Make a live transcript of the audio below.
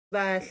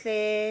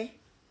Bahle.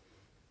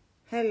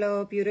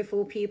 Hello,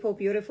 beautiful people,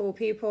 beautiful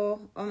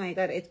people. Oh my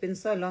God, it's been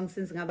so long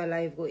since ngaba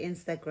live go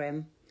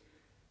Instagram.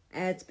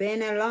 It's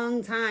been a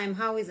long time.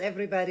 How is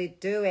everybody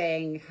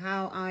doing?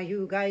 How are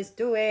you guys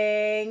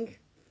doing?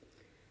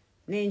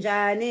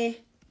 Ninjani?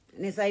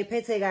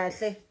 Nisayiphethe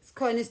kahle?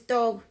 Sikhona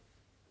isitoko.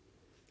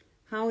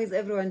 How is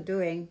everyone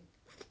doing?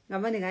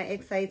 Ngabani nga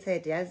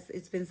excited, yes.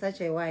 It's been such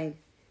a while.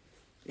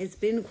 It's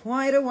been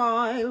quite a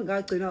while.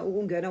 Ngagcina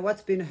ukungena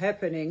what's been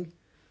happening.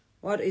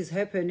 What is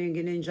happening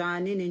in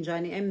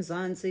Ninjani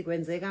eMzansi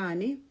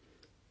kwenzekani?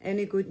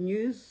 Any good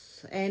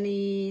news?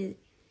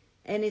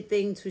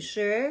 Anything to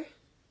share?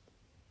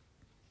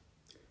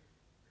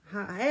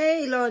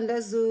 Hey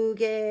Londa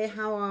Zuge,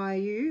 how are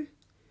you?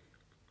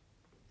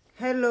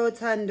 Hello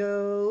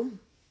Tando.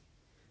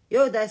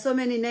 Yo, there's so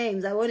many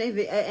names. I won't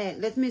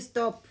even let me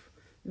stop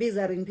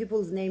bizaring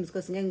people's names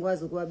because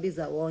ngengikwazi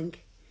ukuwabiza wonke.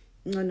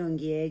 Ngcono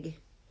ngiyeke.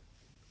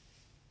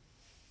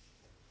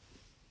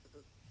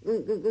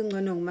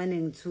 Ngcono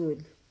ngimane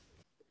ngithule.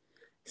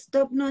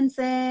 Stop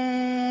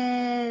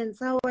nonsense.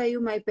 How are you,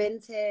 my Ben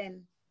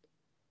 10?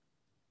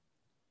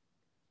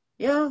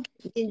 Yo,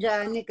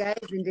 Injani guys,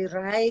 in the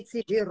right,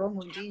 the wrong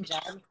on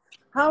Injani.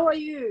 How are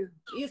you?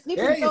 You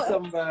sleeping Hey, so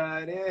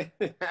somebody.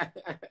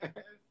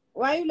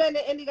 Why you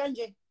lele early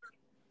kanje?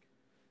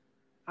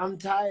 I'm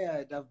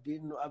tired. I've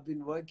been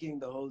working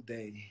the whole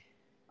day.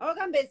 Oh,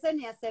 kambe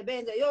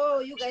seniyasebenza. Yo,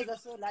 you guys are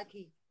so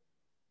lucky.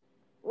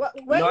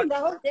 Working Not the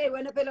whole day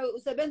when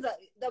usebenza,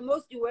 the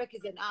most you work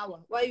is an hour.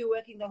 Why are you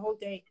working the whole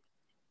day?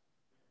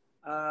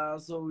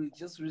 so we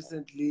just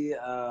recently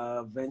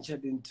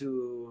ventured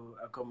into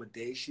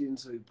accommodation.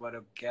 So we bought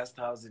a guest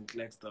house in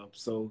Klerksdorp.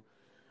 So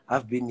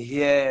I've been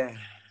here.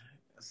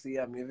 See,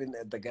 I'm even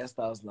at the guest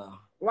house now.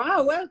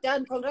 Wow, well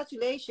done.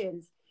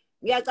 Congratulations.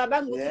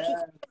 Ngiyacabanga ukuthi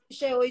Yeah.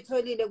 share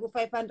oyitholile ku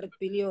 500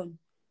 billion.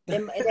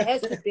 There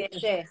has to be a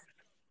share.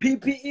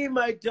 PPE,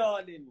 my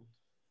darling.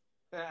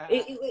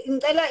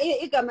 Ngicela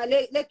igama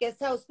le guest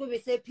house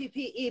kube se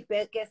PPE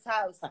guest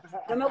house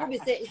noma kube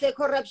se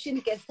corruption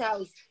guest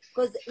house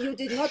because you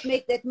did not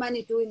make that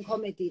money doing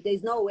comedy.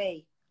 There's no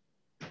way.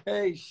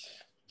 Hey.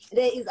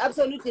 There is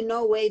absolutely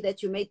no way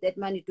that you made that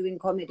money doing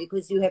comedy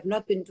because you have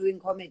not been doing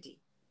comedy.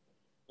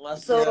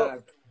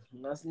 So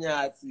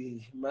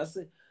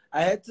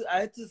I had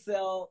to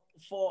sell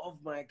 4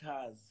 of my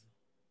cars.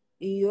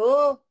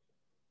 Yo,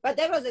 but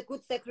that was a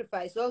good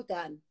sacrifice. Well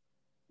done.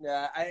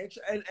 Yeah, I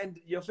actually and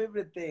your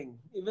favorite thing,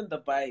 even the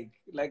bike.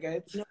 Like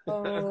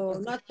No,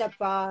 not the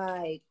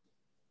bike.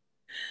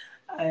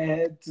 I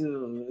had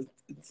to.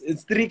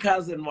 It's 3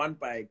 cars and 1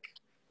 bike,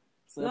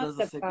 so Not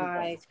there's a the bike.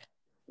 sacrifice.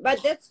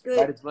 But that's good.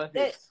 But it's worth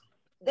it.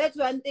 That's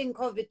one thing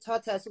COVID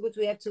taught us, which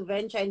we have to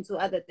venture into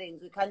other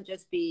things. We can't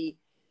just be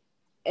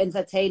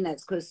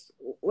entertainers because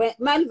when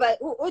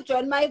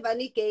John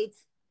Maivani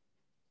Gates,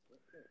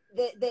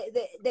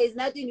 there's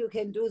nothing you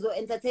can do. So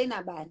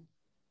entertainer ban.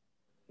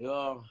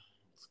 Yo,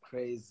 it's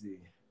crazy.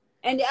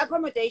 And the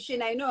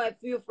accommodation, I know a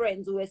few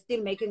friends who were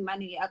still making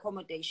money in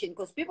accommodation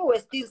because people were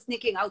still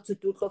sneaking out to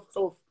do stuff.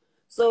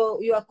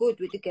 So you are good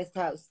with the guest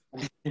house.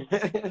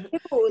 People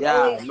will Yeah,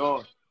 always,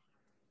 no.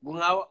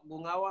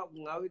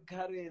 Bungawa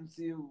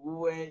currency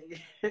we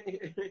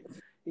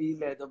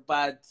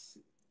but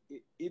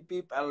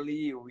people are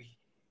leaving.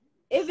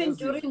 even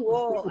during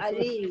war,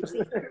 Ali.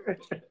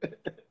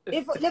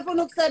 If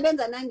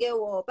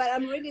war, but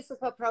I'm really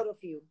super proud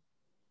of you.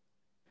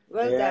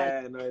 Well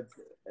done. No, it's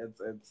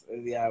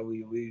yeah.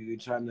 We're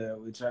trying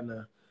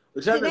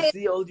to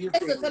see all these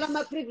things.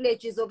 My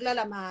privileges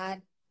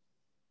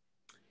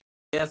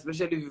Yeah,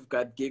 especially if you've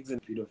got gigs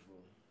and beautiful.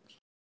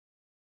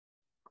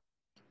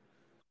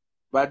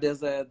 But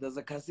there's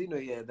a casino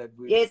here that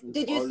we. Yes.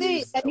 Did you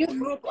see a new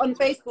group on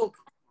Facebook?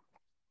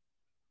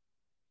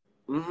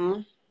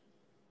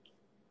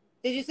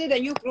 Did you see the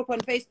new group on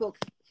Facebook?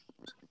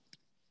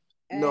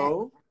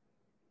 No.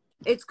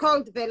 It's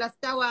called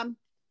Velastawam.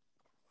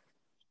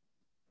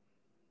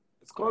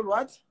 It's called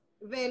what?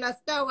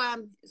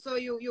 Velastawam. So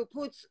you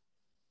put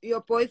your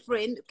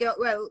boyfriend.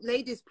 Well,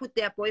 ladies put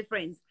their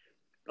boyfriends.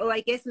 Or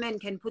I guess men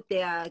can put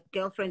their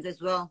girlfriends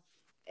as well.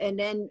 And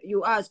then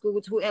you ask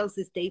who else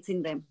is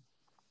dating them.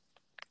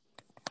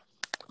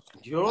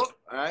 Yo,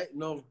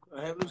 no,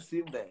 I haven't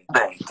seen that.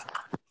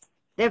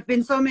 There have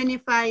been so many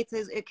fights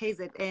at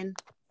KZN.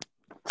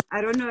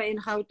 I don't know in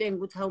Gauteng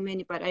with how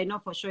many, but I know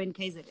for sure in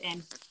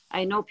KZN.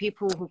 I know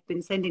people who've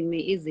been sending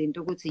me izinto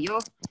ukuthi yo.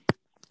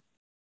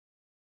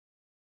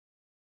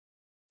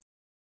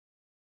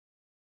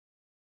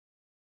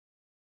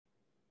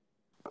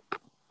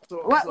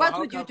 What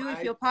would you do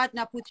if your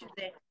partner put you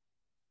there?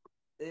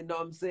 You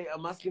know,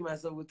 I'm asking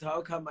myself,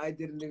 how come I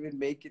didn't even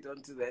make it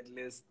onto that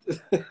list?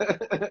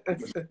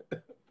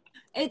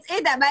 It's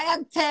either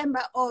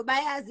bayakuthemba or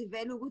bayazi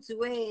vele ukuthi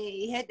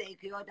we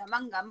headache yodwa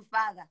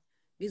mangamfaka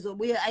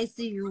ngizobuya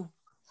ICU.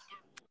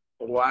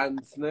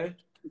 Once, ne?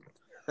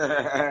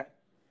 I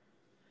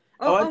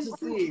want to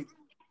see.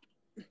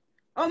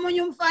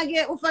 Omunye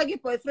ufake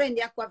boyfriend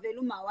yakho vele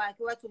uma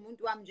wakhe wathi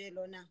umuntu wami nje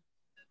lona.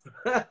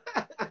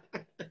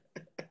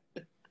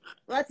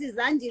 wathi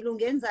Zandile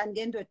ungenzani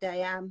ngendoda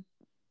yami.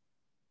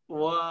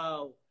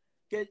 Wow.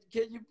 Can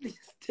you please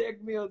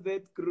take me on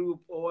that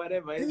group or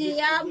whatever?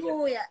 Yeah,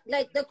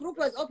 like the group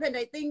was opened,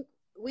 I think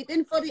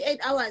within 48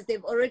 hours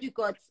they've already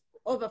got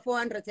over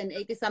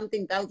 480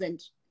 something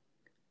thousand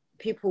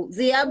people.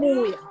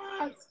 Ziyabuya.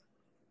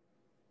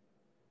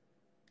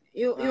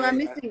 You are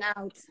missing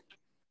out.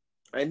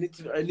 I need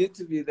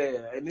to be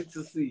there. I need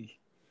to see.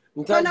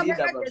 Khona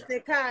bekade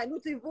sekhaya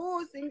uthi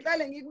vusi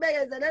ngihlale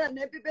ngikubekezelela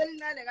nepipi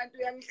elincane kanti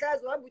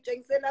uyangihlaza uhamba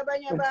utshengisela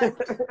abanye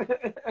abantu.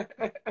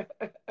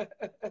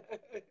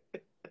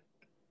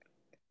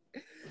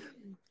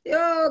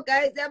 Yo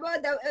guys,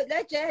 about the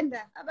legend,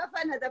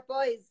 abafana the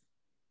boys.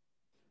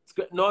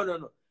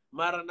 No.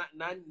 Mara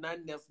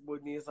nani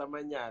nesibonisa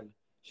manyala.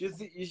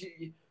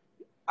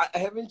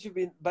 Haven't you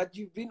been? But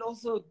you've been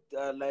also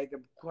like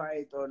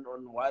quiet on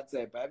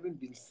WhatsApp. I haven't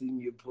been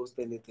seeing you post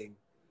anything.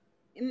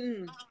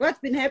 What's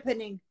been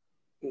happening?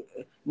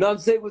 No, I'm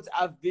saying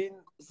I've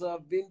been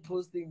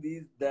posting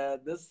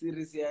this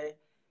series here,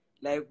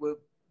 like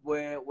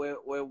where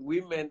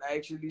women are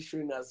actually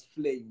showing us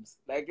flames.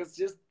 Like it's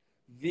just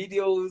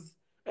videos,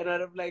 and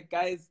I'm like,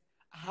 guys,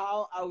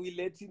 how are we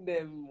letting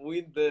them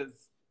win this?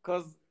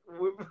 Because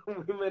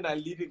women are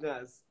leading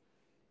us.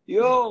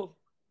 Yo.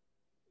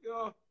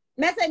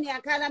 Mese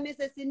ngiyakhala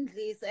mese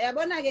sindlisa.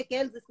 Yabona ke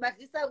girls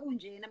sibadlisa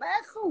kunjena.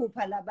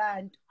 Bayahlupha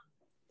labantu.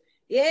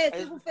 Yes,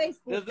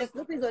 Facebook. The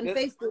group is on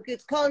Facebook.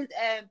 It's called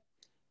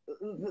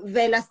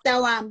Vela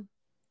Stawam.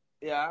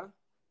 Yeah.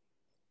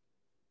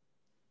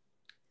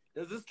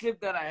 There's this clip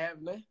that I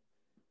have, man.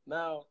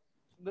 Now,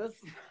 this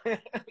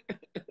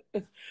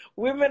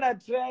women are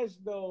trash,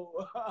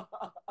 though.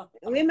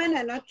 Women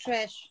are not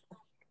trash.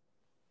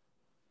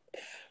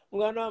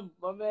 My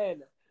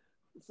man.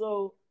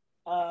 So,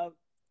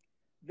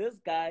 this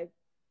guy,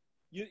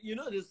 you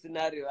know this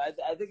scenario. I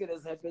think it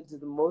has happened to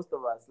the most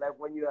of us. Like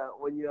when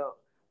you're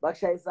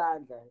Bakshai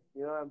Sandra,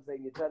 you know what I'm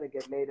saying? You're trying to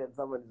get laid and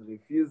someone is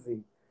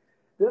refusing.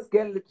 This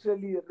girl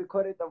literally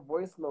recorded a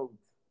voice note,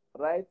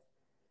 right?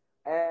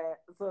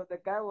 So the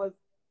guy was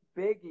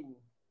begging.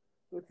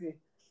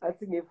 I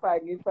think if I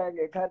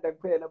can't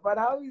appeal. But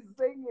how he's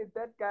saying it,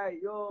 that guy,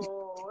 yo,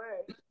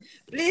 hey.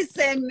 Please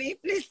send me.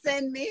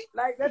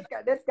 Like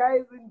that guy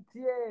is in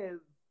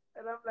tears.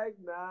 And I'm like,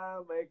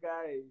 nah, my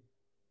guy.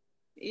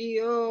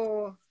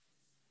 Yo.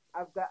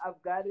 I've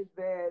got it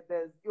there.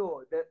 There's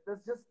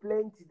just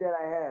plenty that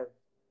I have.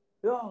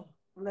 Yo,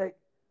 I'm like,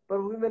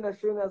 but women are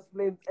showing us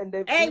flames, and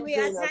they've been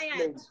showing us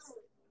flames.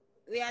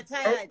 We are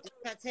tired.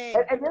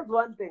 And here's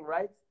one thing,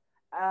 right?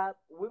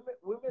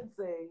 Women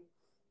say,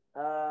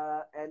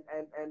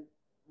 and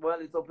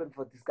well, it's open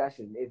for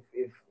discussion.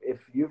 If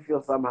you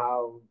feel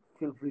somehow,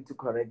 feel free to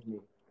correct me.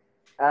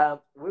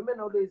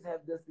 Women always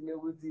have this thing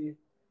with you.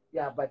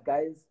 Yeah, but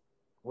guys,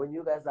 when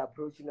you guys are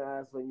approaching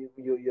us, when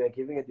you're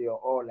giving it your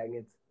all, like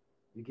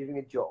you're giving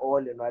it your all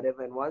and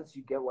whatever, and once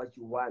you get what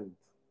you want,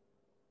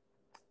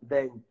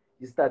 then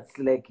you start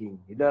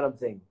slacking. You know what I'm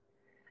saying?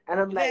 And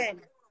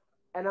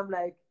I'm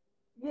like,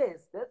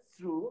 yes, that's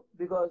true,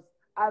 because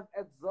I've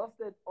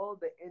exhausted all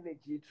the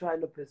energy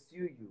trying to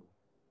pursue you.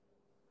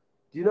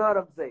 Do you know what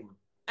I'm saying?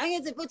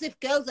 Angithi futhi if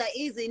girls are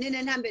easy, nini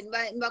nihambe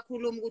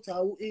nibakhuluma ukuthi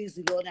awu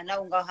easy lona la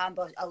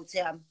ungahamba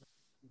awuthami.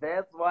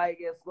 That's why I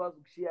guess was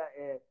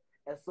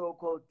a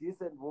so-called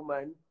decent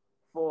woman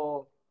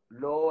for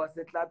lower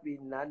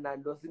setlapin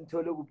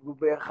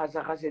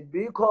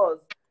because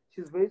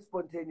she's very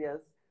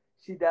spontaneous.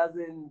 She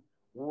doesn't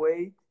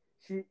wait.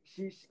 She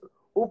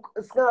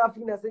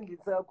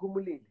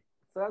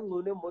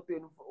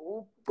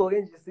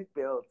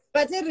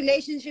but a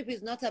relationship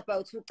is not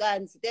about two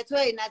guns. That's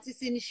why nathi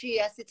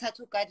sinishiya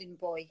sithatha garden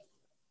boy.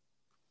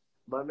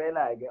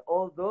 Mamela,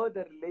 although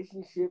the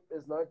relationship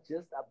is not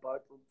just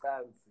about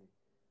ucansi,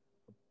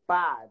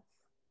 but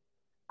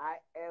I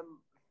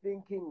am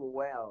thinking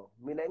well.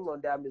 Mina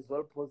ingqondo yami is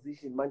well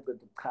positioned manje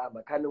to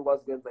chama. Khani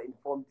ngikwazi ukwenza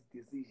informed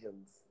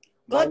decisions.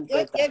 God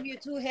gave you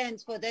two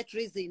hands for that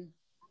reason.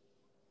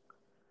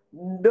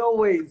 No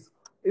ways.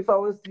 If I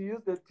was to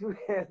use the two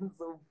hands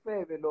of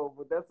no,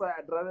 but that's why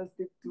I'd rather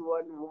stick to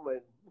one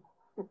woman.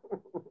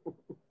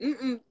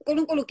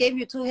 Nkulunkulu gave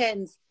you two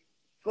hands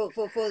for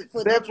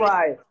that's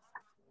why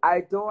I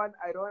don't want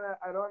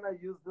to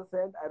use this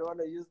hand. I don't want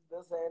to use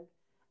this hand.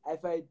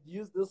 If I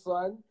use this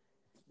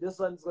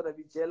one's gonna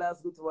be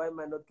jealous. Why am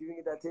I not giving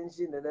it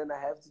attention? And then I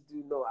have to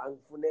do no.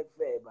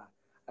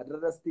 I'd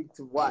rather stick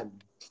to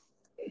one.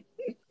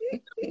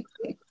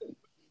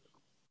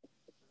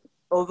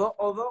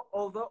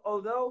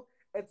 Although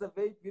it's a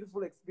very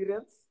beautiful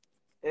experience.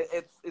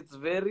 It's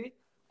very,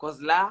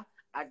 cause la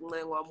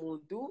akunengwa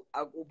muntu,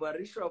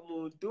 akubarishwa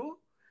muntu,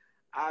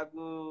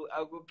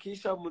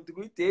 akukhisha muntu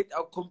kwi-date,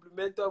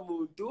 akucomplimentwa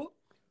muntu,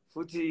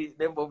 futhi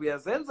nembo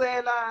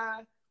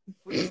uyazenzela,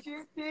 futhi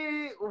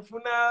chithi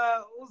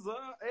ufuna uzo,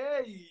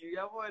 hey,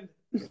 uyabona.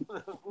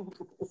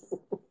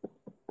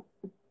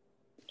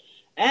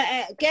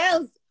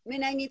 Girls,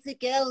 mina ngithi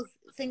girls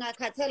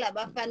singakhathela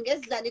abafana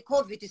ngesidlala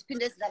iCovid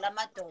siphinde sidlala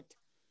amadoda.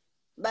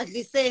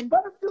 Badliseni.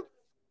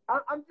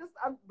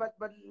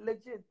 but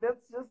legit,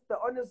 that's just the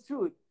honest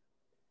truth.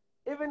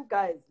 Even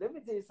guys, let me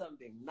tell you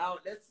something. Now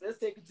let's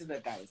take it to the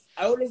guys.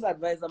 I always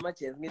advise a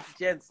chance, ngithi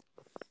chance.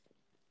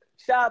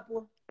 Sharp,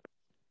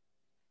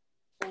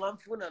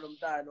 ungamfuna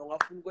nomntana,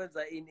 ungafuna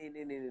ukwenza ini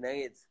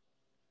nangithi.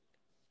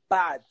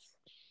 But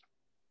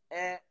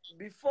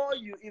before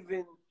you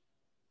even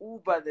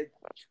Uber the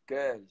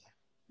girl,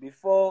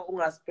 before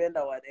ungaspend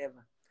or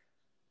whatever,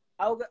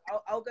 I'll go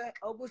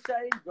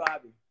shine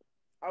driving.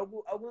 I'll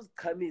go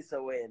khamisa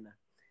wena.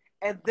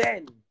 And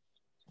then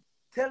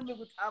tell me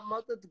what I'm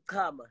out to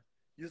come.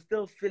 You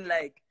still feel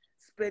like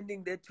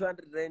spending the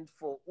 200 rand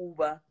for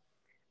Uber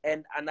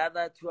and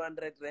another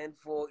 200 rand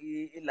for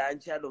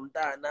lunch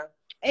lomntana.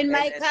 In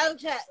my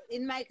culture,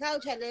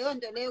 leyo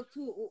nto leyo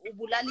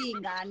ubulala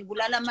ingane,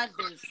 ubulala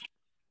amadlozi.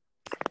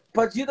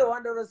 But you're the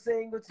one that was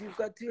saying that you've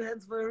got two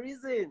hands for a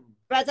reason.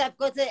 But I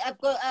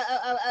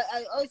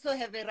also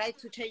have a right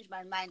to change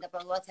my mind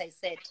about what I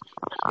said.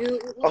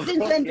 Since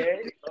when do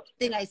you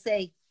think I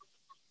say?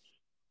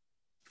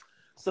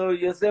 So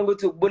you're saying what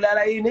to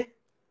bulala ini?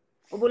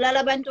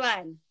 Ubulala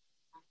bantwana.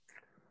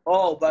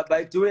 Oh, but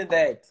by doing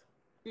that.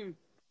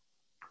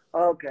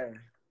 Okay.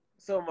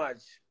 So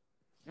much.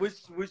 Which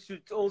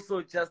should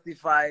also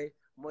justify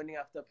morning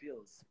after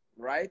pills,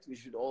 right? We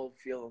should all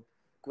feel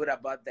good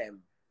about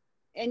them.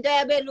 Into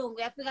yabelungu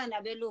yafika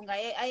nabelungu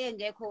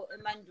ayengekho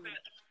emandulo.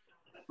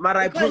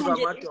 Mara iphuzwa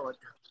amadoda.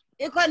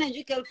 Ikhona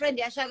nje girlfriend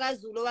yashaka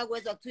Zulu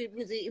owakwezwa kuthiwa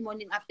iphuza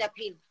morning after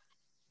pill.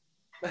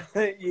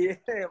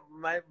 Yeah,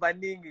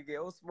 baningi ke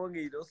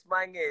osmongile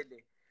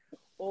osmangele.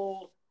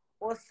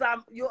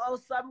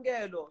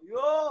 Osamgelo.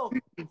 Yo.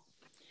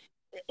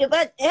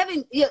 But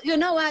having you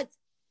know what?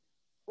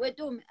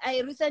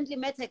 I recently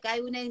met a guy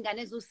who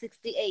is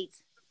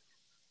 68.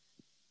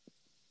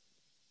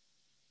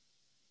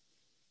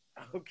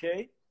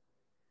 Okay.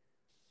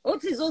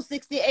 Uthi zo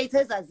 68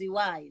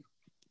 ezaziwayo.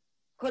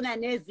 Khona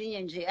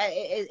nezinye nje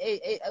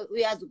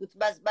uyazi ukuthi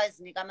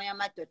bazinika amanye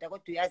amadoda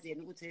kodwa uyazi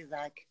yena ukuthi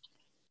ezakhe.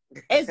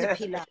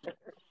 Eziphila.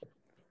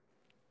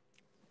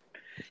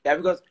 Yeah,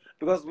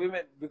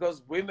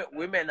 because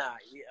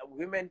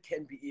women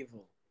can be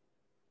evil.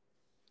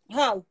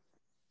 How?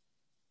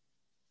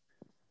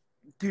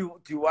 Do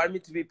you want me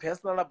to be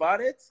personal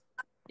about it?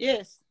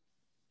 Yes.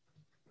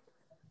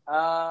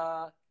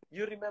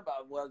 You remember?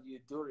 Well, you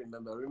do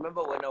remember.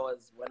 Remember when I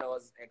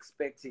was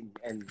expecting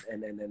and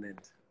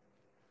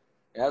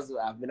yes,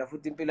 I've been a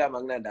footing pillar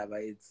but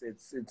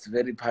it's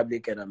very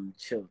public and I'm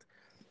chilled.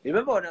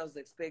 Remember when I was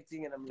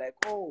expecting and I'm like,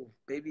 oh,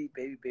 baby,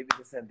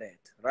 this and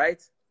that,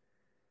 right?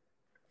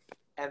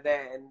 And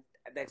then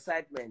the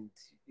excitement.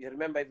 You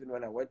remember even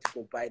when I went to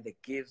go buy the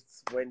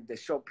gifts, when the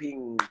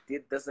shopping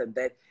did this and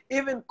that,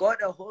 even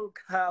got a whole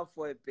car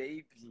for a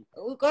baby.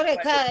 We got a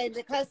car and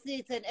the car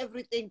seats and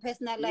everything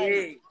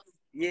personalized.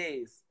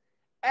 Yes.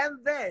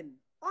 And then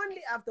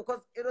only after,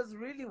 because it was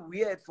really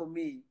weird for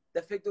me,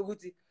 the fact of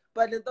Gucci,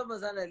 but the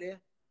Thomasana le,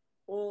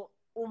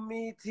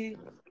 umithi,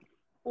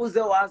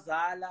 uze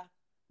wazala,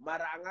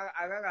 mara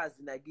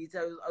angagazi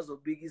nagita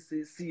azobigi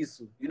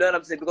sisu. You know what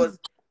I'm saying? Because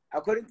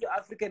according to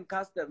African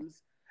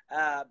customs,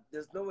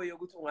 there's no way you're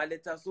going to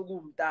ungaleta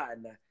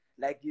sugumtana.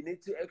 Like you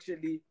need to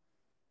actually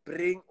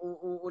bring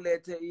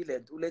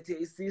ulete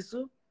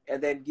isisu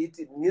and then get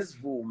it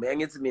nisvume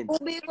and it's mean.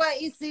 Ubikwa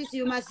isisu,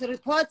 you must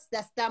report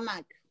the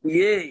stomach.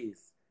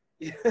 Yes.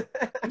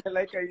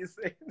 Like how you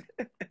said.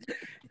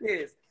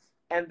 Yes.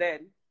 And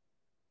then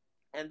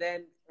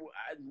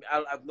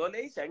I'll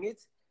acknowledge and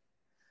it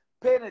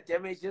pay the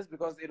damages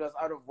because it was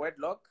out of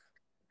wedlock.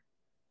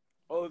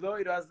 Although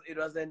it was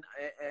a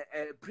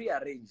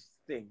pre-arranged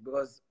thing,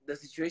 because the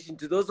situation,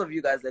 to those of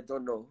you guys that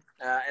don't know,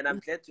 and I'm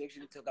glad to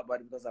actually talk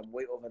about it because I'm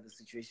way over the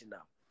situation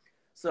now.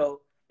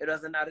 So it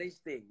was an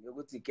arranged thing. You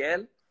go to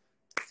girl,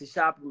 si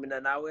sharp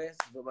mina nawe,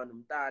 sizoba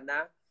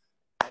nomntana,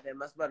 and then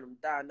masba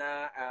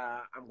nomntana,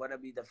 I'm gonna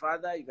be the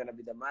father, you're gonna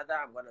be the mother.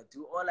 I'm gonna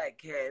do all I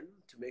can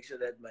to make sure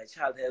that my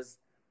child has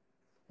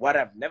what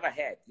I've never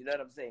had. You know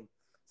what I'm saying?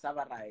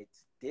 Sava right.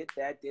 Did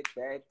that.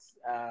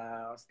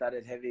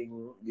 Started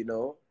having,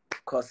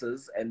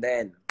 courses, and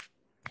then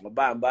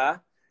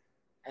Mabamba,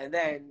 and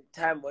then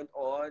time went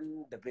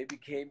on, the baby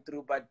came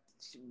through, but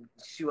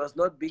she was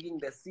not bigging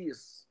the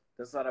sis.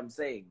 That's what I'm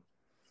saying.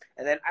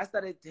 And then I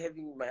started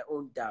having my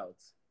own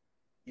doubts.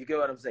 You get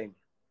what I'm saying?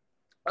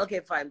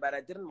 Okay, fine, but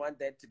I didn't want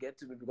that to get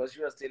to me because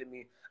she was telling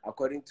me,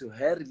 according to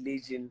her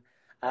religion,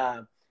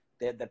 that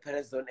the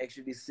parents don't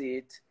actually see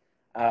it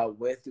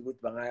worth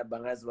with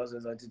Bangas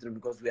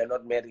because we are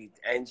not married,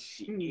 and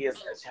she is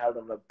a child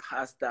of a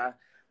pastor.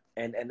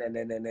 And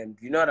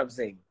you know what I'm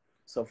saying?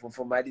 So for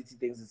formality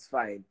things, it's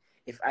fine.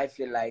 If I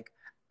feel like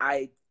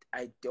I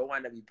don't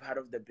want to be part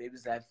of the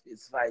baby's life,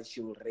 it's fine.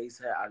 She will raise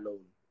her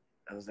alone.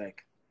 I was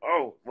like,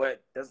 oh,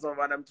 what? That's not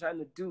what I'm trying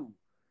to do.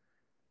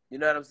 You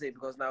know what I'm saying?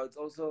 Because now it's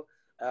also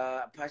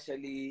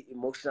partially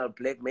emotional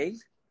blackmail.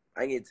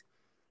 I get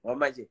I don't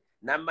want to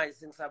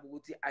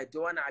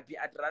be.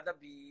 I'd rather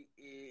be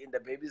in the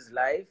baby's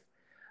life.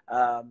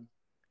 And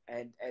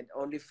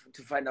only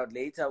to find out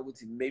later,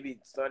 maybe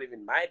it's not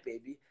even my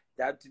baby.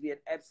 that to be an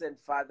absent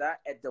father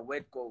at the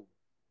word go.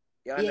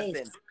 You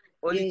understand? Yes.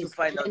 Only to Yes.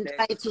 find out And that.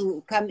 try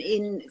to come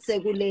in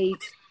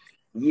circulate.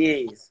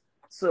 Yes.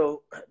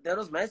 So that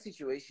was my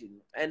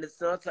situation, and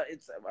it's not.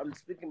 It's I'm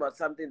speaking about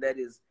something that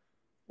is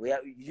where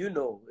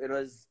it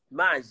was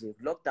manje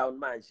lockdown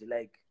manje,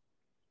 like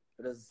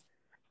it was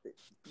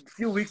a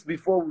few weeks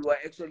before we were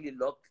actually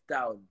locked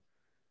down.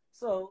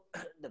 So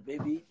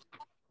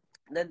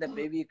then the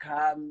baby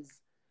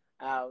comes.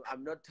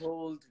 I'm not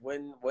told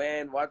when,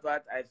 what.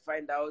 I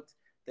find out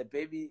the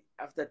baby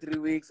after 3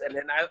 weeks, and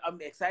then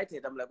I'm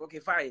excited. I'm like, okay,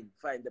 fine.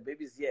 The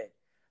baby's here.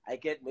 I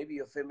get maybe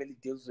your family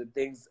deals with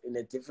things in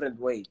a different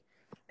way,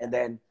 and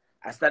then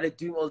I started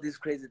doing all these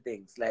crazy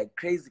things, like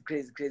crazy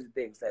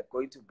things, like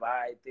going to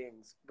buy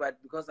things.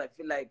 But because I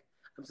feel like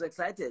I'm so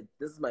excited,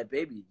 this is my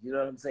baby. You know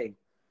what I'm saying?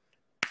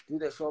 Do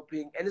the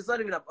shopping, and it's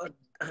not even about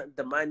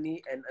the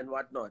money and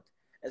whatnot.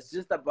 It's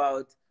just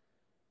about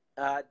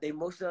the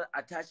emotional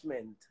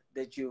attachment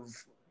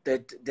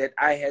that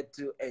I had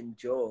to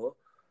endure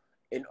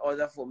in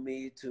order for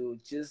me to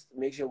just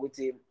make sure with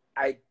him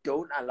I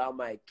don't allow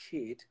my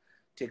kid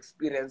to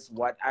experience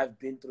what I've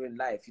been through in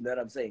life. You know what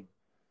I'm saying?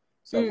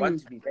 So I want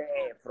to be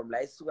there from La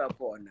Isuka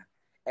corner.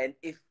 And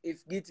if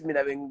gives me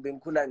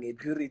a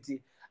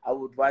purity, I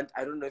would want,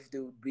 I don't know if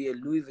there would be a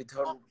Louis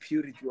Vuitton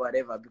purity or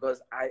whatever,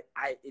 because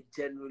it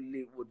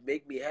genuinely would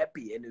make me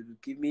happy, and it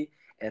would give me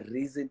a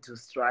reason to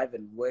strive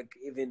and work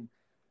even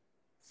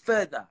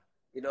further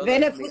in order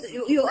to make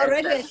You the best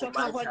already a life for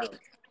my shopaholic. child.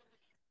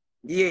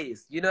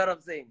 Yes, you know what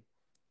I'm saying?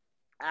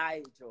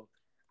 Joe,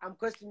 I'm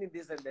questioning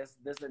this and this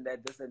and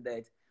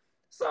that.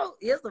 So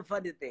here's the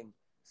funny thing.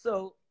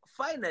 So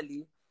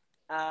finally,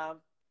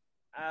 um,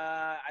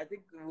 I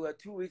think we were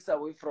 2 weeks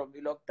away from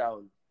the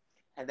lockdown,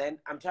 and then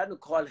I'm trying to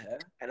call her,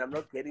 and I'm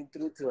not getting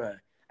through to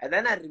her. And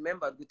then I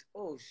remembered,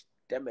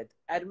 damn it!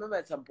 I remember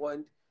at some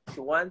point she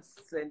once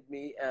sent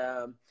me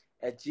a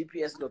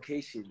GPS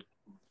location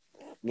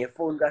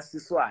phone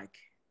swag.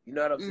 You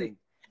know what I'm saying?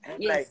 And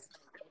I'm like,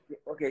 Yes.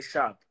 okay,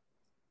 sharp.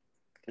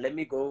 Let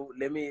me go.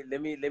 Let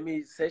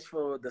me search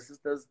for the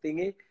sister's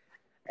thingy,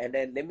 and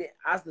then let me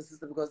ask the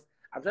sister, because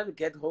I'm trying to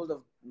get hold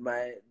of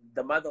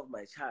the mother of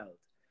my child,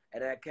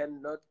 and I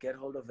cannot get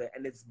hold of her,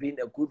 and it's been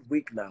a good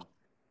week now.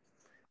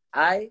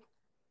 I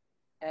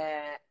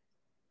uh,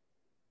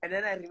 and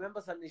then I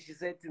remember something she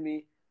said to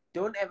me.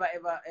 Don't ever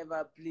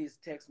please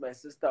text my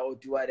sister or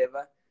do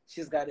whatever.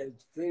 She's got a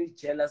very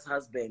jealous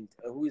husband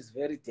who is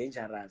very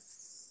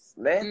dangerous.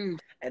 Ne?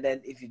 And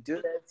then if you do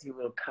that, he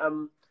will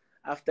come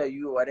after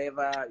you,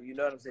 whatever. You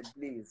know what I'm saying?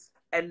 Please.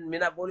 And me,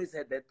 I've always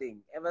had that thing.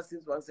 Ever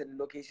since one certain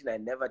location, I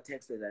never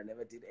texted, I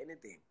never did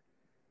anything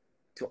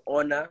to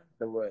honor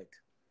the word.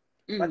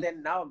 But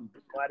then now I'm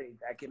worried.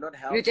 I cannot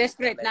help. You're It.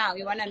 desperate Like, now.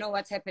 You want to know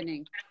what's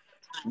happening.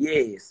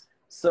 yes.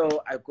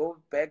 So I go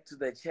back to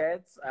the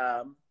chats,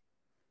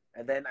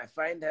 and then I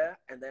find her,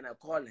 and then I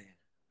call her,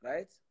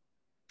 right?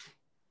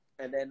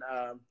 And then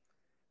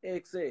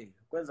say,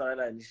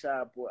 kwenzakalani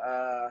sharp,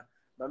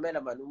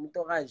 mamela man umuntu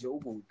okanje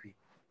ukuphi?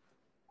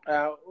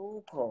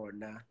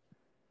 Ukhona.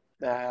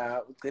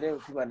 Ugcine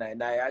ngikhuluma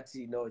naye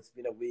athi, no, it's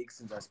been a week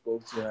since I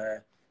spoke to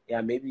her.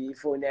 Yeah, maybe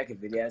ifoni yakhe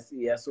vele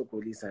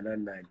iyasogolisa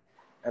nani nani.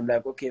 I'm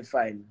like, okay,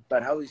 fine.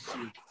 But how is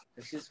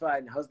she? She's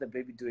fine. How's the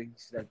baby doing?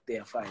 She's like,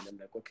 they're fine. I'm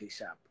like, okay,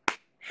 sharp.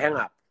 Hang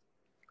up.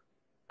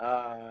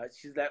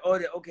 She's like, oh,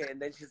 okay.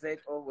 And then she said,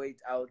 oh,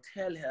 wait, I'll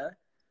tell her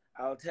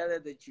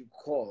that you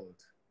called,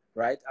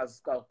 right?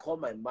 I'll call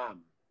my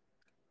mom,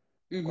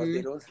 because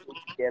they don't stay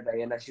together.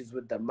 And she's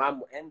with the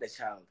mom and the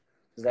child.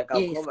 She's like,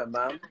 I'll call Yes. my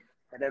mom,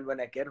 and then when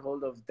I get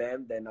hold of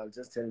them, then I'll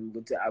just tell them,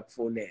 go to app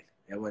phone it.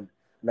 And when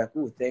I'm like,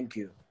 oh, thank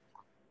you.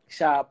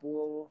 Sharp.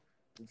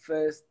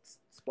 First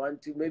 1,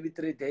 2, maybe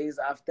 3 days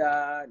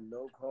after,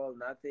 no call,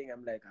 nothing.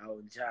 I'm like,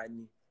 oh,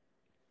 Johnny.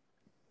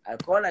 I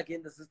call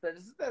again the sister.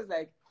 The sister's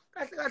like,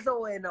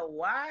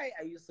 why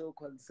are you so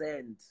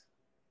concerned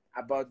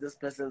about this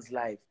person's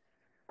life?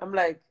 I'm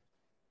like,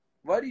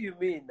 what do you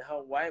mean?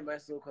 Why am I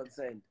so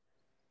concerned?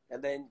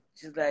 And then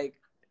she's like,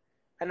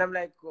 and I'm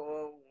like,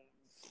 oh,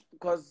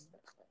 because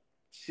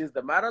she's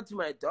the mother to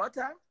my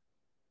daughter,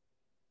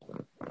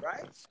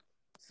 right?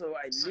 So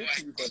I need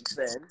to be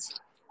concerned.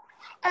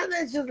 And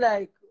then she's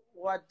like,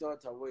 what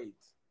daughter? Wait.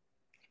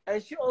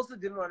 And she also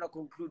didn't want to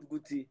conclude,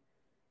 Guti,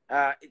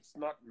 it's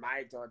not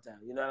my daughter.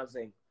 You know what I'm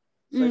saying?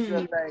 So she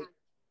was like,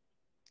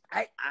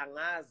 I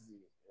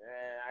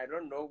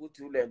don't know who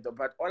to learn,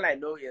 but all I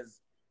know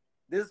is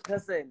this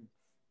person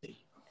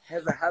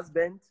has a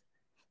husband,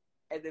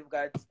 and they've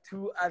got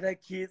 2 other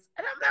kids.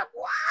 And I'm like,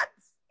 what?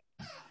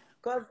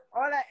 Because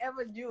all I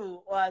ever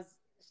knew was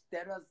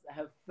that was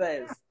her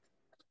first,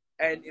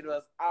 and it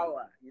was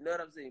our. You know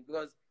what I'm saying?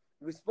 Because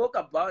we spoke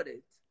about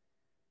it.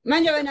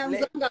 Manje wena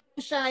ngizonga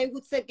ushaya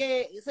ukuthi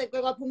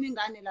seke kwaphuma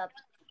ingane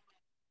lapha.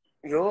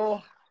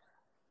 Yo,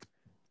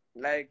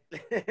 like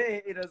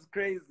it was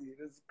crazy. It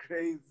was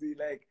crazy.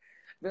 Like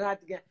we had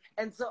to get,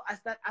 and so I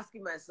start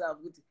asking myself,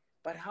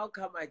 but how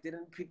come I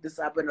didn't pick this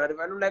up and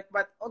whatever? And I'm like,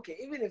 but okay,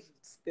 even if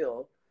it's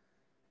still,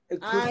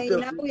 it could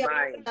still be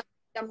mine.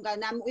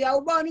 mnganami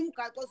uyawubona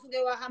umgaqo osuke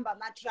wahamba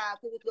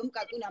ama-truck ukuthi lo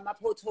mgaqo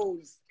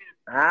unama-potholes.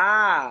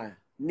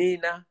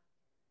 Nina,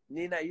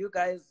 you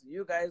guys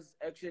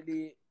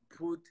actually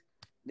put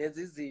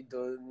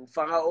nezizinto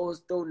ngifaka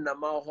o-stone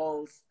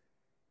nama-holes.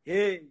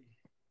 Hey,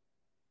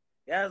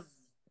 yes,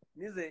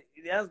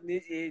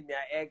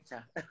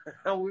 actor.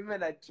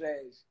 Women are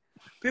trash.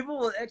 People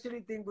will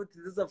actually think that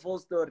this is a full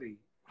story.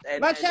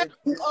 And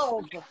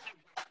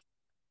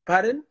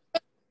pardon?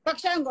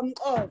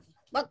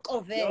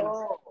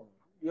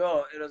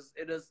 Yo,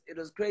 it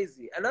was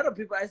crazy. A lot of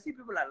people, I see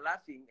people are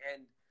laughing,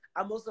 and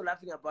I'm also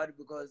laughing about it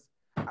because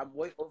I'm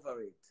way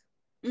over it.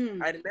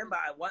 I remember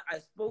I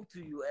spoke to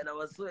you, and I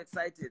was so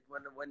excited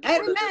when I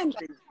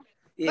remember.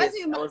 Yes,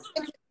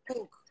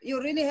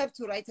 you really have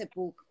to write a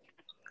book.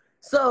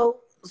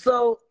 So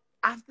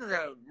after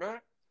that,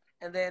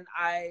 and then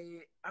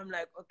I'm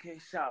like, okay,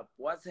 Sharp,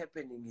 what's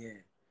happening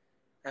here?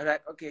 I'm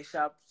like, okay,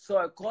 Sharp. So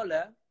I call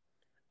her.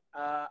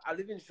 I'll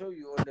even show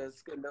you on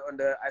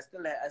the. I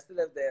still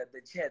have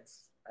the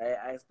chats.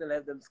 I still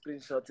have them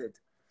screenshotted.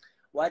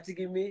 What to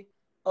give me?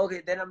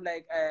 Okay, then I'm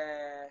like,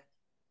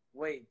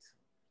 wait,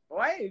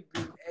 why are you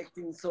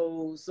acting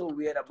so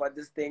weird about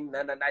this thing?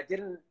 And I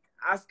didn't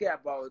ask her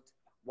about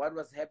what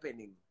was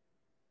happening.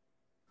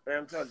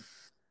 I'm told.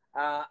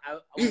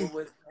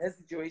 With her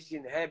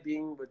situation, her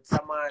being with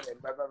someone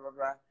and blah blah blah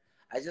blah.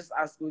 I just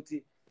asked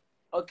Guti,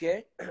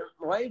 okay,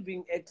 why are you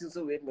being acting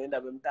so weird, man?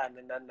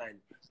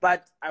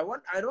 But I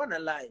don't want to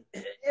lie.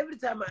 Every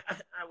time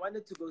I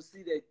wanted to go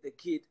see the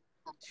kid,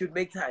 she would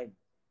make time.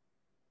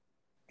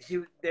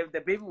 The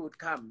baby would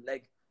come,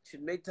 like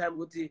she'd make time.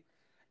 Guti,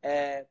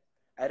 I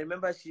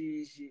remember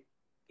she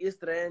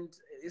East Rand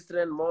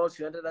Mall.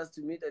 She wanted us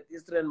to meet at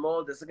East Rand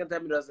Mall. The second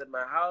time it was at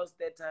my house.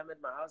 Third time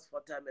at my house.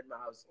 Fourth time at my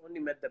house.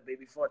 Only met the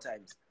baby 4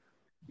 times.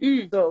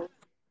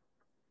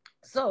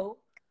 So,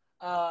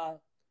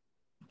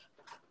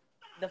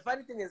 the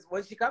funny thing is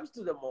when she comes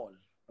to the mall,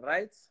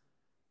 right?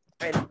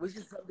 And which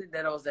is something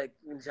that I was like,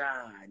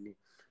 Njani,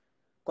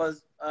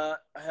 because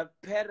her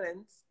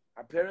parents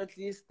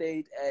apparently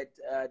stay at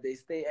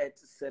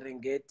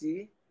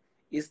Serengeti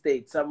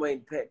Estate somewhere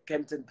in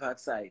Kempton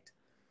Parkside.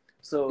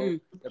 So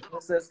the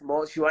process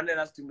mall, she wanted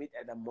us to meet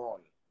at the mall.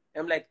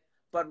 I'm like,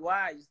 but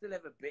why? You still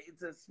have a baby.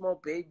 It's a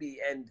small baby,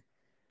 and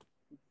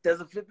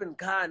there's a flipping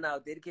car now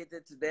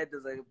dedicated to that.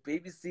 There's a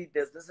baby seat.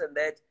 There's this and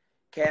that.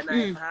 Can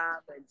I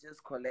have and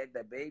just collect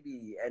the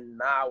baby and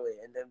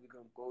then we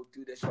can go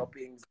do the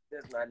shopping?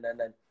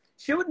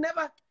 She would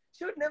never.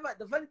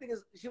 The funny thing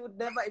is, she would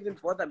never even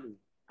bother me.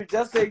 She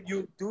just say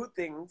you do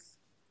things.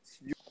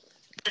 You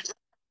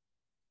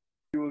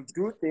will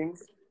do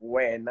things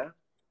when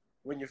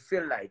you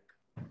feel like.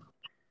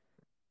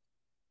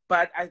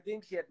 But I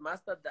think she had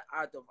mastered the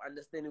art of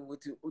understanding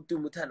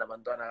utumutana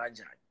bantwana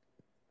kanjani.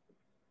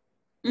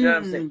 You know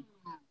what I'm saying?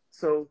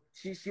 So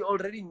she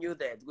already knew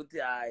that.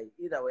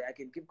 Either way, I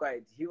can keep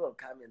quiet. He will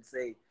come and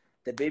say,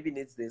 the baby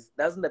needs this.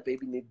 Doesn't the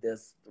baby need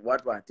this?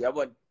 What?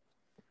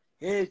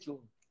 Hey,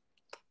 Joe.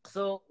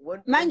 So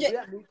when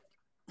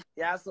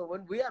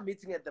we are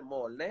meeting at the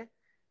mall,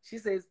 she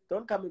says,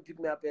 don't come and pick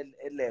me up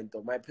at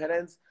Lento. My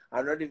parents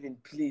are not even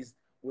pleased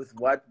with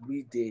what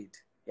we did.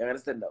 You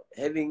understand?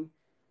 Having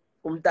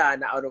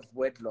umtana out of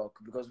wedlock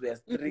because we are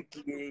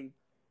strictly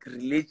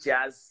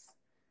religious.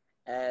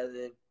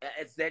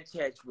 It's that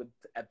church with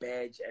a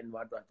badge and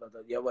what.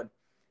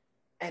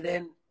 And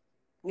then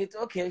it's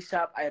okay,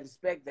 Sharp. I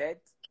respect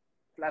that.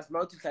 Plus,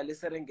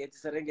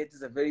 Serengeti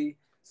is a very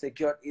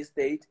secure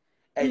estate,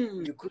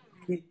 and you could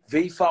be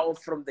very far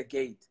from the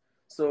gate.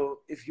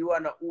 So if you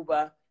want an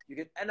Uber, you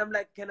get. And I'm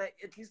like, can I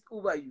at least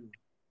Uber you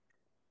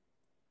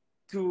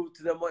to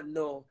the mall?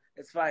 No,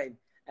 it's fine.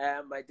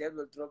 My dad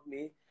will drop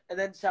me, and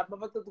then Sharp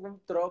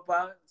drop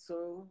her.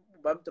 So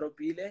bam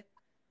dropile.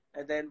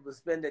 And then we'll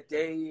spend the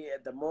day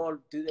at the mall,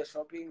 do the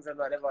shoppings and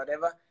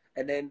whatever.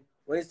 And then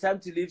when it's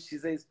time to leave, she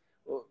says,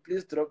 oh,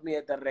 please drop me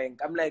at the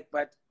rank. I'm like,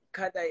 but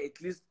can't I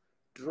at least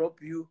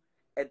drop you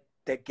at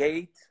the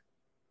gate?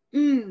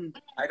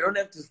 I don't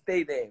have to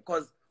stay there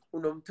because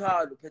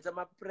unomthwalo uphethe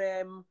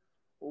ama-prem,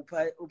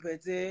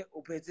 uphethe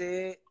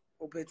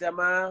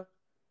ama,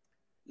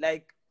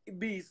 like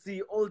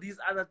BC, all these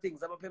other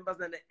things.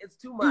 It's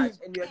too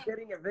much, and you're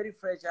getting a very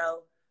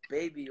fragile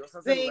baby or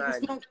something.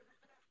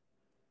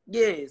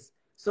 Yes.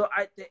 So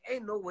there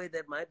ain't no way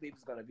that my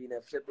baby's gonna be in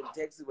a flipping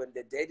taxi when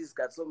the daddy's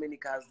got so many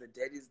cars.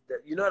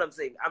 You know what I'm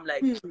saying? I'm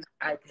like,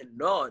 I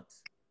cannot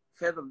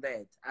fathom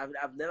that.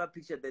 I've never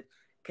pictured that.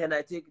 Can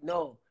I take?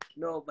 No,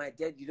 my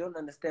dad. You don't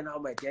understand how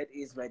my dad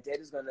is. My dad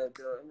is gonna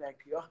go. I'm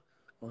like, yo,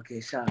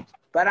 okay, sharp.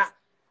 But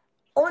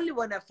only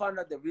when I found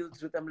out the real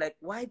truth, I'm like,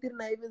 why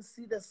didn't I even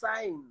see the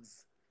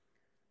signs?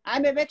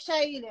 I'm a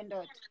bekshayile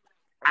ndoda.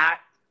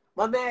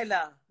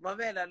 Mamela, le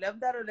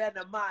mntana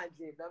lena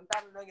manje, le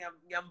mntana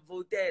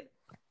ngiyamvotela.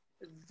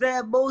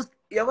 The most,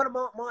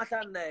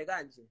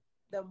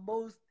 the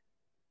most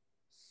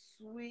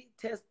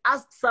sweetest.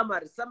 Ask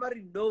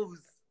somebody knows.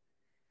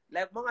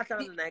 Like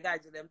mongahlangana naye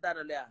kanje le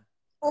mntana leya.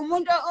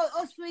 Umuntu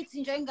o sweet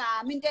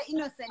njengami, into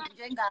innocent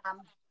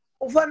njengami.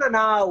 ufana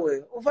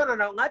nawe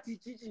ngathi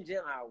chichi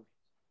njengawe.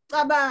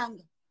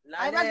 Cabanga.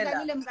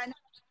 Lalela.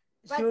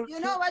 But you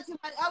know what?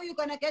 How you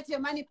gonna get your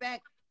money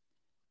back?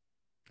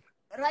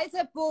 Write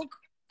a book,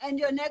 and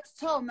your next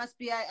tour must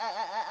be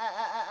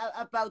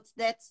about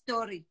that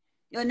story.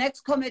 Your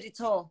next comedy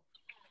tour.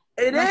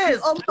 It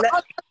is.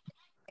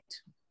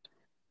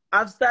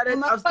 I've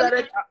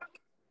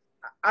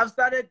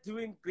started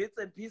doing bits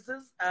and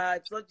pieces.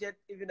 It's not yet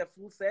even a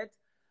full set,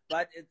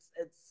 but it's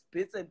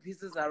bits and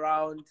pieces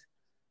around.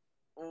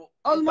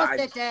 Almost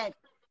a dead.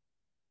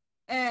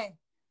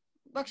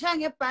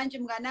 Bakushange ebhantshi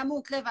mnganami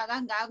uclever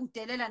kangaka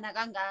udelela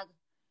nakangaka.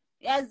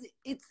 Yes,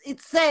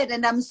 it's sad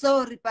and I'm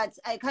sorry, but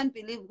I can't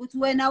believe ukuthi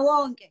wena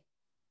wonke.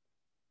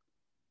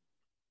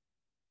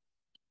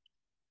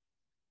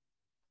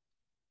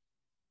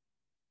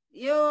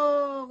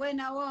 Yo,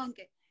 wena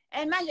wonke.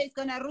 And manje it's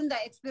gonna ruin the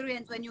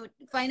experience when you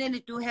finally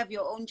do have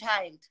your own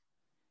child.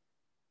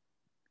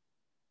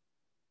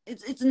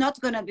 It's not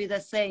gonna be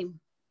the same.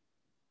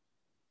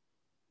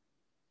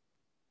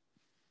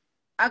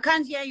 I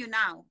can't hear you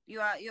now. You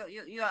are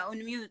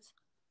on mute.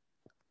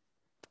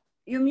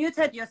 You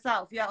muted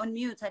yourself. You are on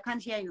mute. I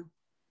can't hear you.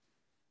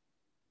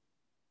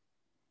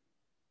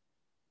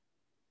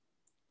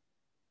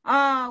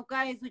 Oh,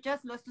 guys, we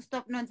just lost to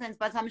Stop Nonsense,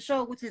 but I'm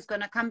sure Uti is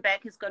gonna come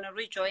back. He's gonna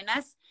rejoin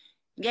us.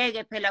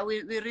 Yeah, Pella,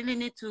 we really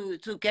need to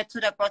get to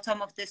the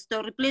bottom of this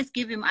story. Please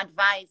give him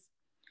advice.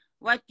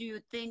 What do you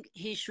think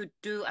he should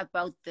do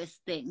about this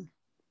thing?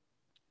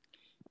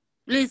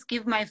 Please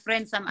give my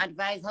friend some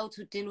advice how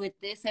to deal with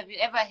this. Have you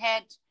ever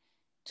had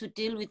to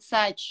deal with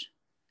such?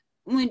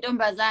 I'm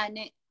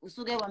trying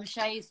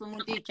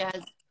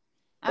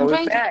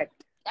to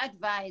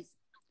advise.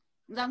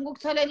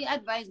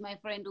 Advise my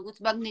friend.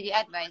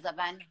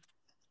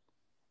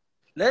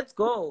 Let's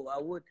go. I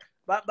would.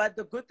 But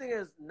the good thing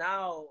is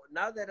now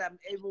that I'm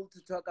able to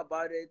talk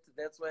about it,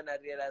 that's when I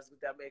realized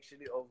that I'm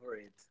actually over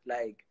it.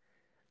 Like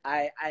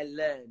I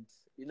learned.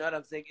 You know what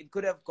I'm saying? It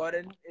could have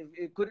gotten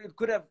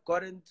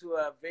to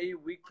a very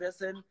weak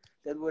person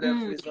that would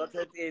have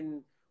resulted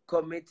in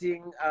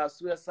committing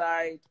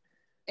suicide,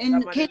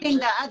 in killing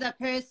the other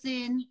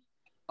person,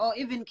 or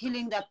even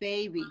killing the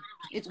baby.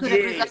 It could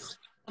have resulted in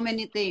so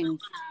many things.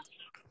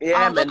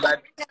 Yeah, man.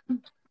 But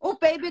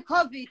baby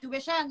COVID,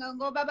 ubeshanga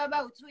ngoba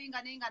baba uthu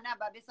ingane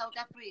inganaba be South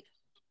Africa.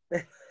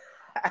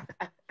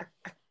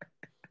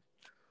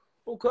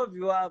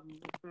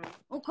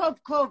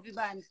 COVID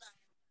band.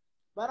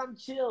 But I'm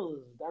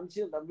chilled. I'm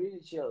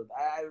really chilled.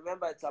 I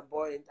remember at some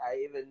point I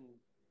even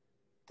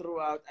threw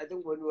out, I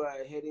think when we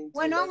were heading to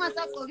when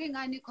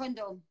any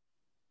condom.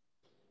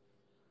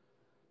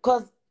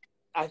 Because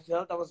I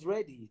felt I was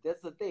ready. That's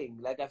the thing.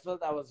 Like I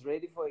felt I was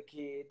ready for a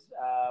kid.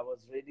 I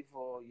was ready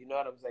for, you know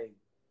what I'm saying?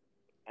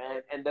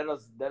 And that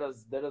was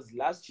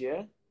last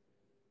year.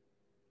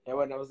 And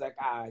when I was like,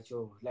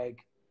 Joe,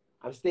 like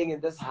I'm staying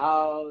in this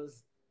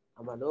house,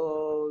 I'm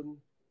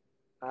alone.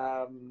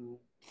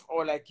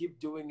 All I keep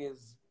doing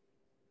is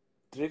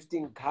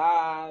drifting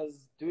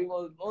cars, doing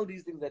all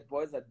these things that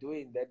boys are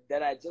doing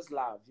that I just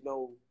love, you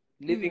know,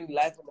 living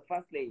life on the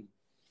fast lane.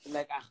 And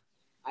like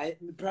I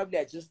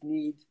just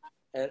need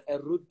a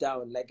route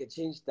down, like a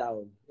change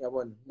down.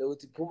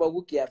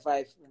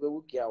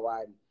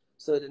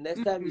 So the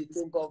next time you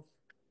think of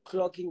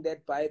clocking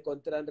that bike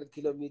on 300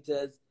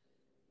 kilometers,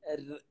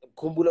 you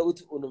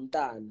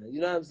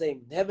know what I'm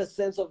saying? Have a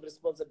sense of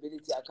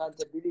responsibility,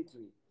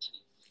 accountability.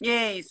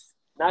 Yes.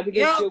 I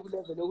can't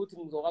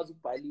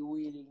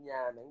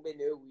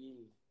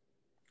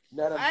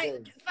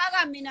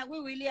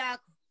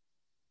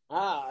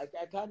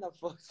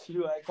afford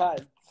you. I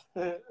can't.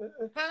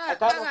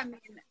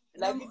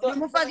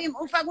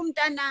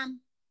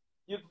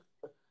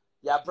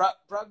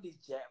 Probably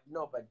Jack.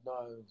 No, but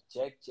no,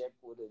 Jack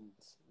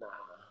wouldn't. Nah.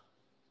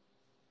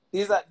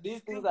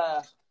 These things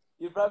are.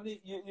 You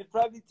probably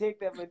take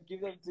them and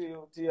give them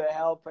to your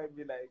helper and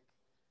be like,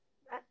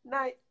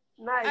 nice.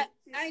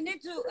 I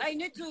need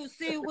to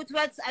see what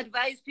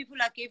advice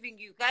people are giving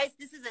you guys.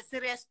 This is a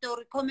serious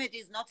story. Comedy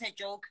is not a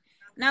joke.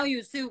 Now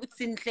you see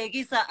what's in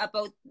Tlegisa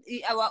about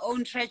our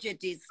own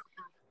tragedies.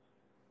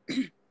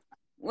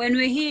 When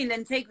we heal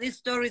and take these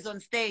stories on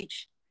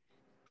stage,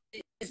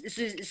 when it's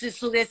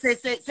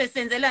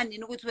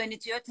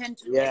your turn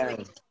to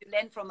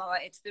learn from our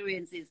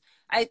experiences,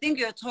 I think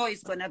your tour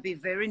is gonna be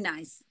very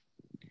nice.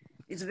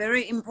 It's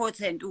very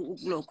important.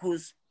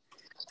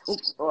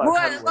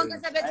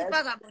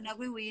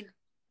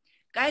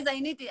 Guys, I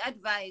need the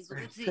advice.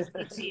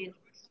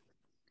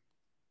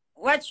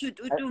 What should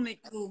me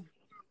do?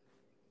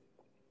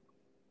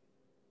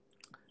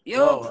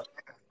 Yo.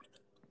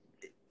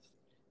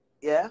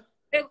 Yeah.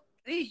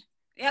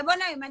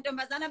 Yabona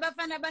amantombazana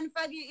abafana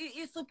banifaki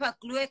i-super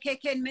glue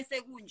ekhekheni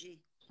mase kunje.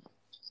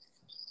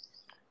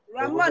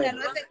 Wambona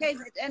lo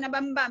se-KZN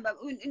abambamba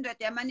indoda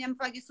yamani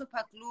yamfaka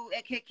i-super glue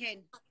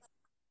ekhekheni.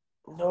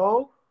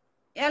 No.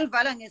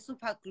 Yalivala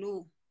nge-super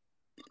glue.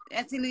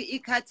 Yathi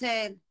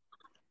i-cartel.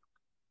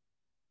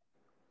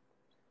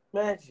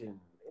 Imagine.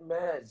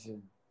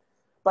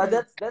 But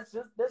that's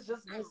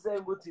just me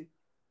saying, Muti.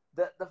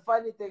 The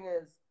funny thing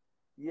is,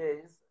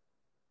 Yes.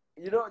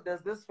 You know,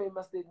 there's this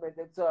famous statement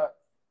that's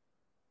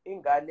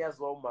ingane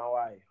yaziwa uma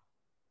wayo.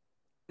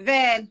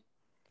 Vele.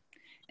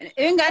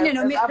 Ingane As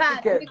noma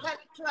Africans,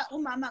 kuthiwa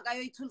umama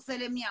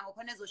akayoyithulisela emnyango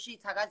khona ezoshiya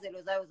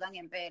ithakazelo zayo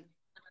zangempela.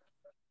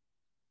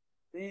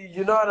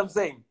 you know what I'm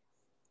saying?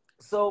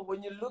 So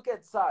when you look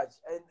at such,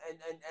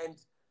 and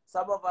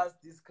some of us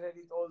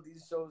discredit all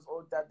these shows,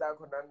 all that,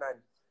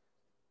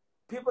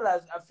 people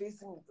are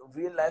facing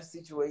real life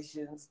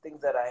situations,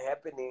 things that are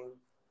happening.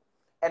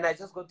 And I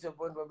just got to a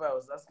point where I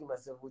was asking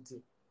myself,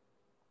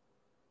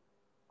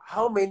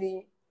 how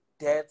many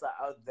dads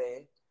are out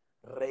there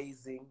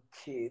raising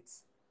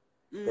kids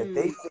that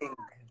they think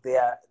they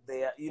are,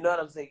 you know what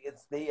I'm saying?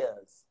 It's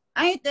theirs.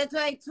 That's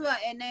why too,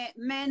 and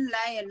men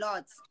lie a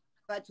lot,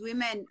 but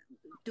women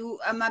do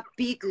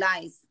big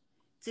lies.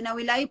 So now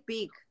we lie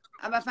big.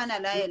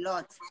 Abafana lie a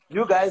lot.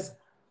 You guys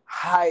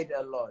hide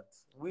a lot.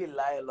 We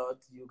lie a lot.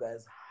 You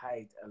guys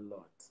hide a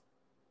lot.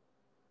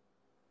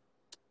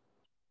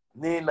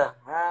 Nina,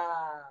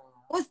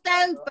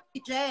 Styled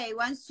by Jay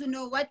wants to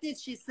know, what did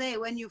she say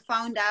when you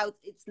found out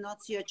it's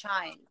not your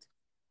child?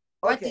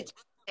 What did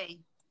she say?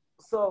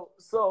 So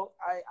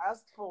I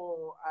asked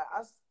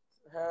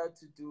her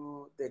to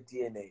do the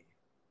DNA.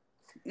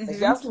 And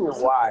she asked me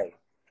why.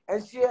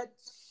 And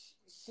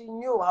she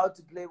knew how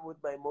to play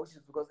with my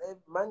emotions because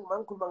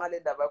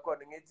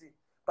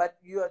but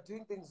you are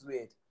doing things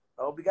weird.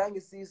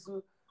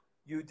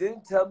 You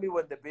didn't tell me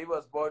when the baby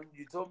was born.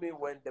 You told me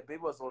when the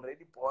baby was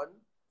already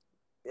born.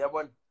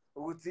 I'm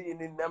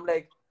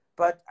like,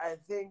 but I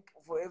think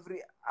for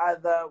every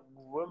other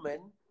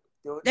woman,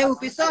 they would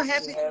be so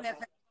happy to have a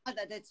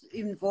mother that's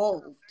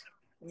involved.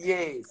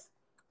 Yes.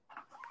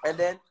 And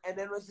then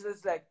when she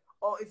was like,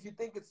 oh, if you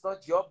think it's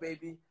not your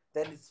baby,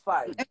 then it's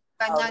fine.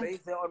 I'll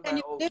raise her on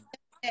my own.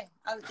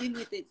 I'll deal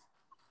with it.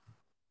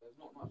 There's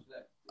not much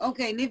there.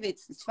 Okay, leave it.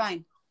 It's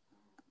fine.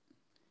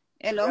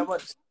 Hello? Yeah,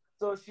 but,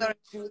 so she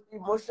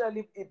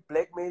emotionally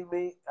blackmailed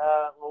me.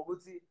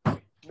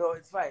 No,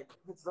 it's fine.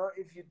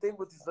 If you think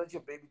it's not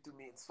your baby to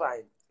me, it's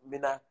fine.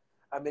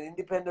 I'm an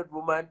independent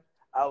woman.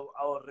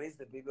 I'll raise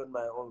the baby on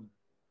my own.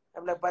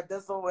 I'm like, but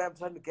that's not where I'm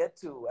trying to get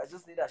to. I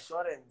just need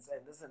assurance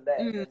and this and that.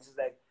 And she's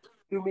like,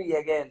 do me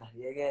yagela.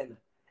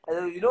 And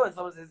then, you know when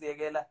someone says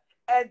yagela,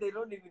 and they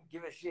don't even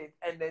give a shit,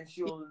 and then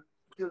she'll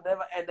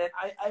never, and then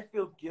I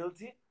feel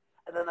guilty,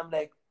 and then I'm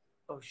like,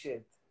 oh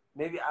shit,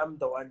 maybe I'm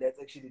the one that's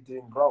actually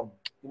doing wrong.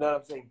 You know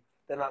what I'm saying?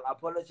 Then I'll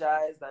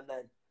apologize, and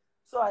then,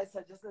 so I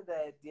suggested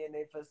the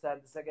DNA first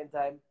time, the second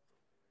time,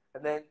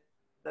 and then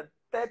the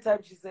third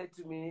time she said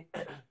to me,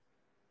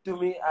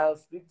 I'll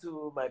speak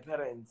to my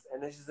parents.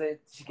 And then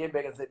she came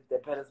back and said the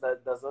parents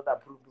does not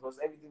approve because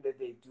everything that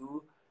they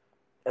do,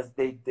 as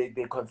they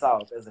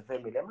consult as a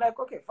family. I'm like,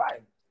 okay,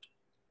 fine.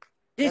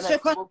 Did she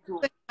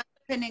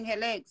opening her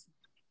legs?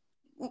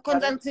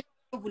 Consulting.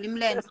 It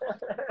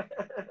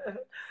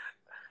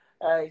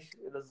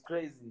was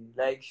crazy.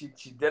 Like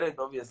she didn't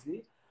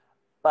obviously,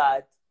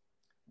 but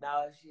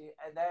now and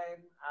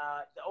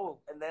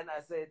then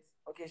I said,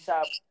 okay,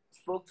 sharp.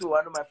 Spoke to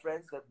one of my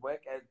friends that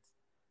work at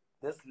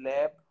this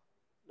lab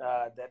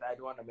that I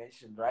don't want to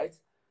mention, right?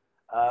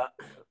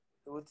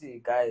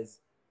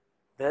 Guys,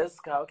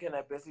 how can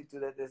I basically do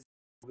that?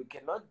 We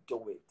cannot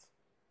do it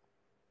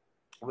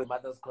with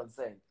mother's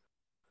consent.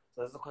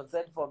 So there's a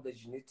consent form that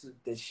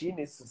she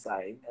needs to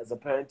sign as a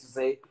parent to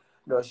say,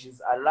 no,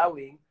 she's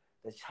allowing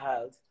the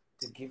child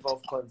to give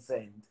off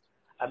consent.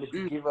 I mean,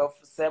 to give off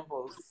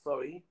samples,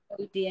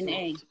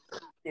 DNA.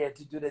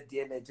 To do the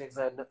DNA to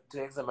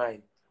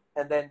examine.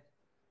 And then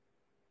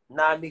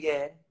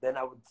then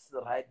I would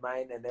write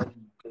mine and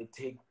then they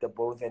take the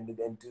both and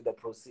do the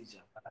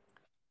procedure.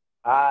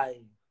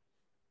 I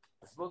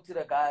spoke to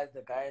the guys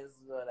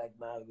were like,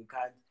 no, we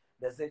can't.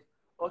 They said,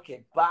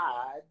 okay,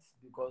 but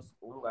because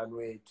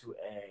way to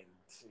end,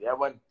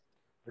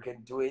 we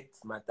can do it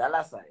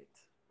Madala side,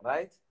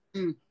 right?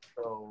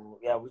 So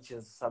which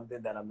is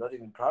something that I'm not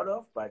even proud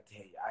of, but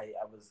hey, I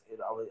was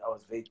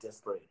very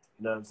desperate,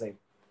 you know what I'm saying?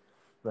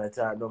 But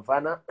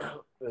Novana,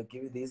 we'll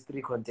give you these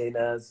 3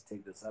 containers. You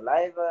take the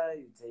saliva,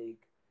 you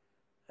take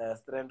a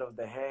strand of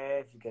the hair,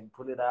 if you can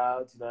pull it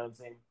out, you know what I'm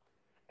saying?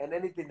 And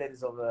anything that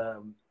is of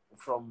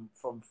from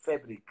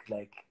fabric,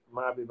 like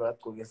maybe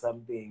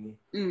something,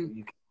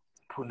 you can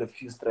pull a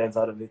few strands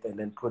out of it and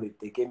then put it.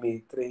 They gave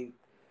me three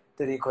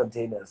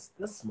containers,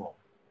 this small,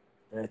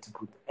 to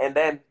put. And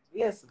then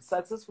yes,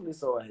 successfully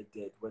so I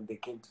did when they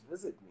came to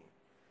visit me.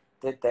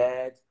 Did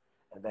that.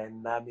 And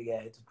then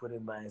Namiga had to put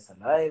in my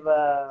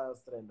saliva,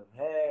 strand of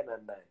hair,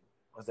 and then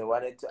because they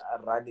wanted to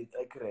run it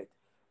accurate.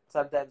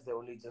 Sometimes they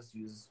only just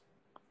use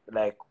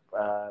like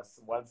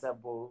one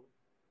sample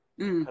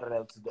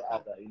parallel to the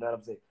other. You know what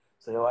I'm saying?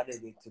 So they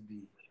wanted it to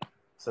be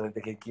so that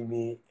they can give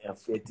me a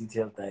fair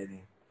detailed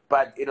diary.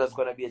 But it was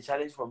going to be a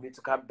challenge for me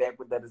to come back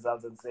with the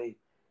results and say,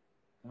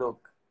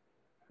 look,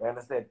 you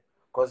understand?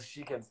 Because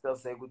she can still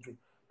say good things.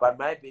 But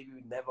my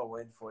baby never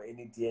went for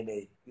any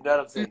DNA. You know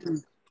what I'm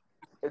saying?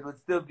 It would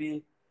still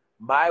be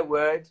my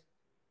word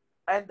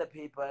and the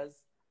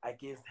papers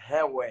against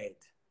her word.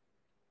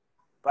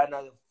 But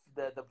now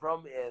the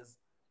problem is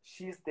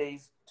she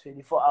stays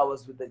 24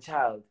 hours with the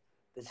child.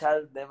 The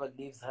child never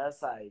leaves her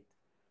side.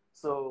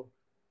 So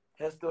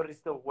her story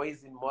still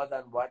weighs in more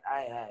than what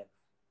I have.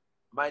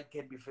 Mine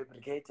can be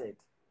fabricated.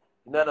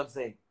 You know what I'm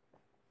saying?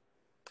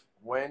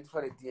 Went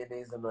for the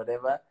DNAs and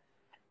whatever.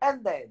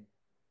 And then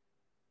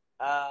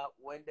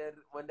when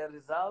the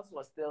results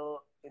were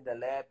still in the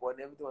lab,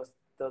 when everything was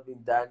still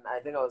being done, I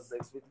think I was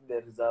expecting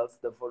the results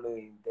the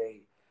following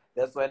day.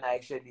 That's when I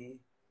actually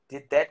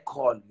did that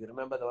call. You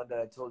remember the one that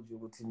I told you,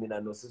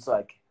 Utimina no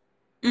Siswake?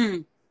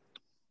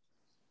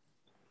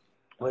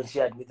 When she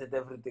admitted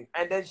everything.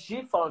 And then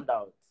she found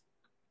out.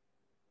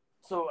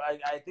 So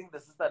I think the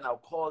sister now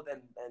called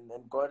and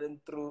got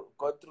through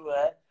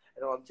her,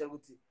 and I'm telling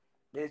you,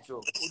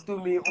 Necho,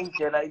 Utumi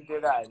Unkela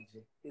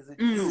Integranje. Is it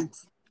true?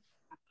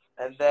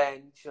 And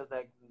then she was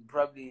like,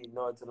 probably,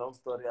 no, it's a long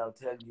story, I'll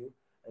tell you.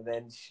 And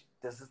then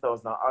the sister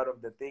was now out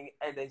of the thing.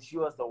 And then she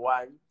was the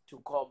one to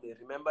call me.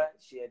 Remember,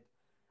 she had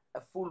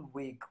a full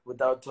week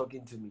without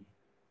talking to me.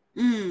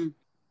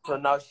 So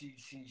now she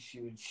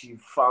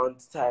found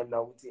time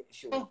now.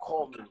 She would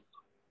call me.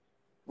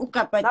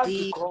 Now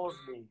she calls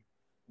me.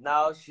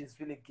 Now she's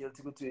feeling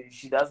guilty.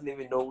 She doesn't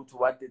even know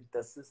what did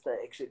the sister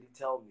actually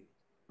tell me.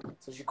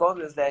 So she called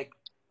me and was like,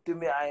 to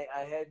me,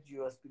 I heard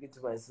you were speaking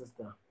to my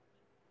sister.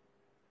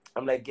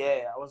 I'm like,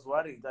 yeah, I was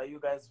worried. Are you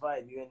guys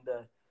fine? You and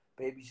the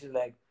baby? She's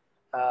like,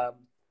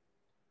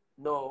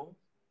 no.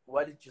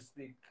 What did you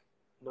speak?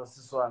 No,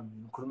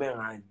 Siswami.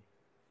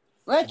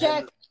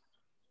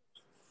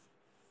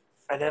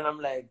 And then I'm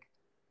like,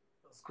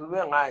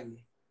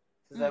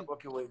 she's like,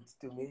 okay, wait,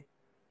 to me.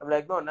 I'm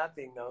like, no,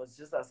 nothing. I was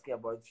just asking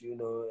about you,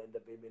 and the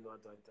baby and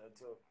what.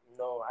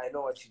 No, I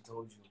know what she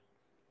told you.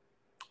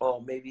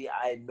 Or maybe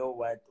I know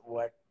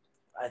what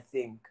I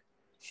think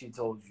she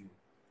told you.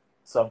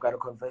 So I've got a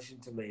confession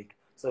to make.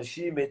 So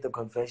she made the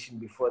confession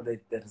before the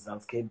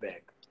results came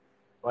back.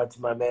 But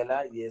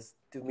Mamela, yes,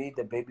 to me,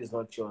 the baby is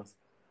not yours.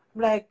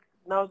 I'm like,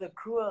 now the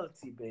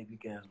cruelty, baby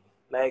girl.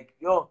 Like,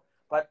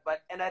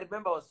 and I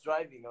remember I was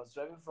driving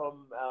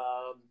from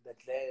the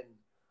Glen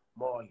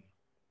Mall,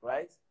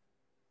 right?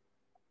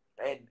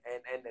 And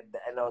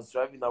I was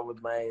driving out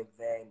with my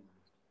then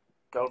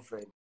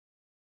girlfriend.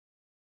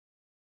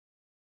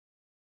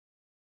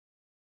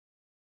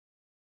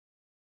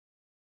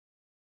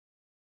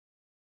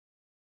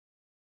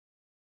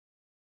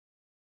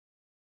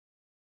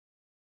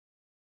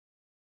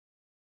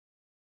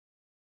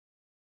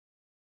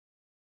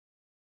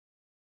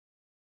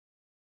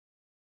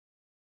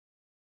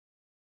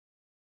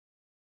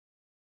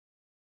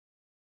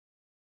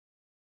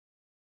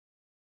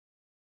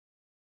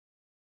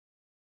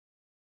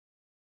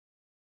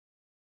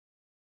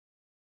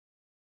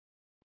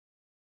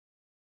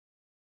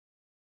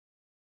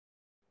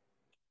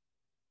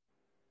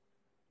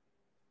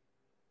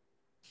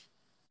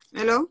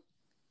 Hello?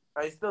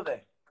 Are you still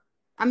there?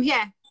 I'm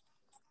here.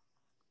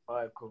 All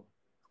right, cool.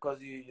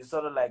 Because you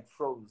sort of like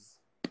froze.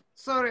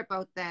 Sorry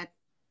about that.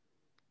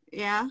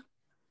 Yeah?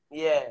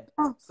 Yeah.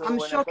 Oh, So I'm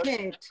when I shocked.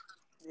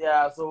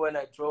 so when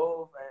I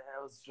drove,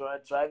 I was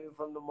driving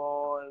from the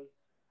mall,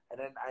 and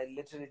then I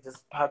literally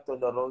just parked on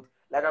the road.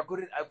 Like I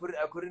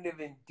couldn't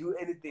even do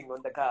anything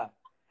on the car.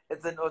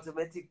 It's an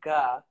automatic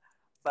car,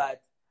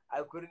 but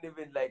I couldn't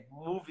even like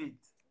move it.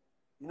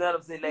 You know what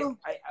I'm saying? Like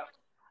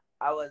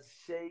I was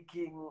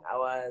shaking.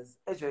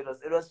 Actually,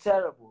 it was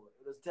terrible.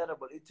 It was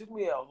terrible. It took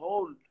me a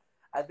whole.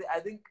 I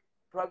think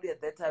probably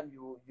at that time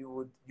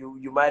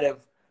you might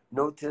have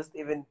noticed,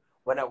 even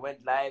when I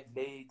went live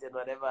late and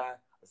whatever. I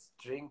was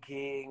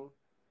drinking.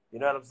 You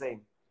know what I'm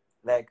saying?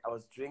 Like I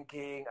was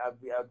drinking.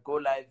 I'd go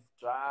live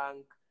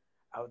drunk.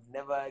 I would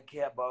never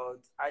care about.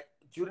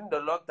 During the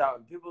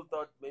lockdown, people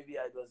thought maybe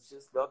I was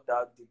just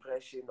lockdown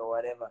depression or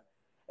whatever.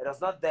 It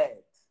was not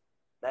that.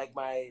 Like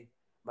my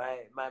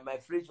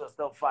fridge was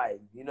still fine.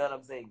 You know what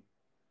I'm saying?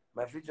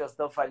 My fridge was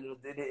still fine.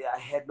 I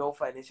had no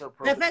financial The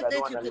problems. fact I don't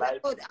that want you to could lie.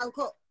 afford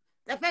alcohol,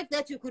 the fact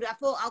that you could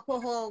afford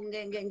alcohol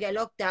and get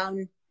locked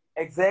down.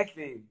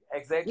 Exactly.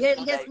 Yeah,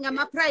 yes, Like,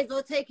 my price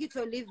will take it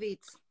or leave it.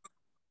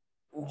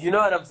 you know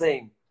what I'm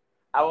saying?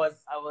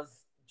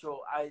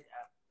 Joe. I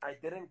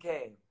didn't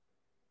care.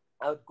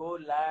 I would go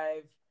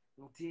live,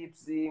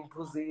 tipsy,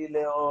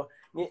 pusile, or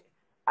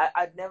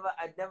I'd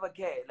never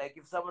care. Like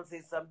if someone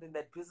says something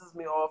that pisses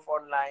me off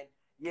online,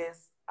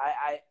 yes,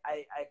 I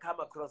come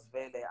across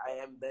very. I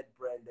am that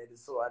brand that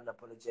is so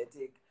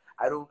unapologetic.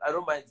 I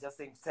don't mind just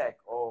saying tech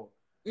or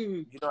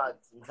you know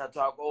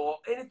or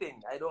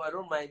anything. I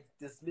don't mind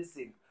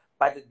dismissing.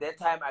 But at that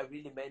time, I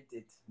really meant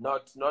it.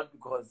 Not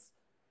because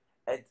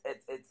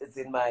it's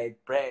in my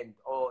brand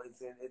or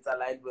it's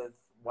aligned with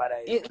what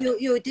I You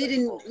stand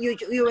didn't for.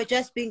 you were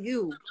just being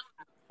you.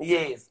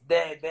 Yes,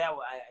 there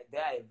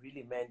I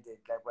really meant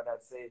it. Like when I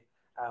say,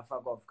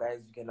 "Fuck off, guys!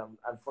 You can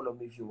unfollow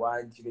me if you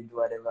want. You can do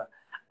whatever."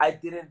 I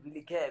didn't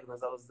really care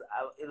because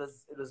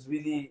it was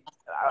really.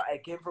 I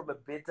came from a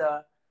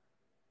bitter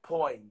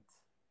point.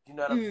 Do you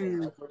know what I'm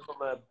saying? I came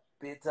from a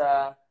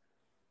bitter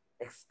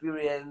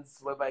experience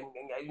whereby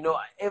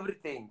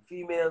everything,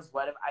 females,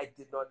 whatever. I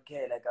did not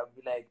care. Like I'd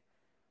be like,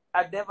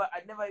 I'd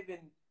never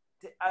even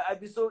I'd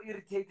be so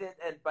irritated,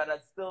 but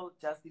I'd still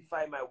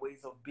justify my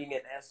ways of being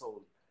an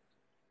asshole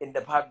in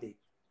the public.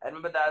 I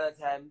remember the other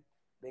time,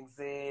 being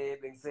say,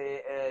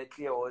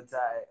 clear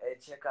water,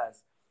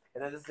 checkers,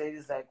 and then this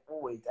lady's like, "Oh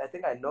wait, I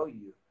think I know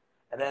you,"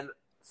 and then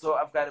so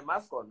I've got a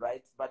mask on,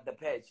 right? But the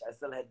patch, I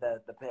still had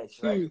the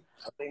patch, right?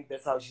 I think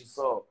that's how she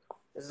saw.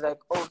 It's like,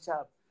 "Oh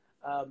chap,"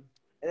 and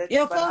then,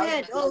 Your but how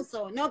forehead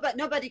also.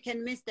 Nobody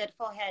can miss that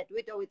forehead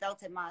with or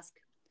without a mask.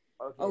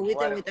 Okay, Or with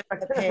or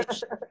without a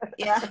patch.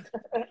 Yeah.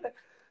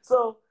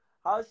 So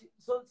how she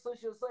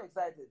she was so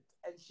excited,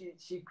 and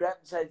she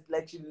grabbed,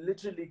 she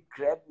literally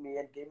grabbed me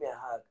and gave me a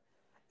hug,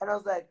 and I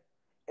was like,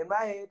 in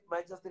my head,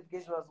 my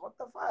justification was, what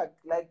the fuck?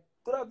 Like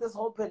throughout this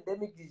whole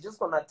pandemic, you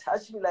just wanna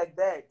touch me like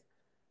that,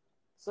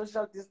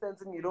 social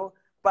distancing, you know?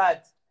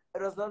 But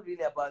it was not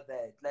really about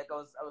that. Like I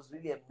was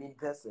really a mean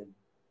person.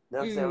 You know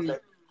what I'm saying? I was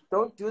like,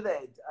 don't do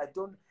that. I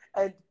don't.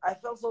 And I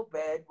felt so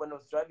bad when I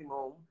was driving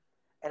home,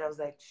 and I was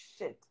like,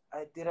 shit,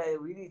 did I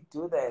really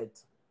do that?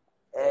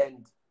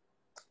 And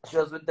she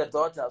was with the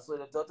daughter, so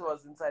the daughter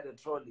was inside the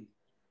trolley,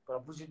 but I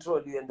pushed the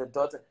trolley and the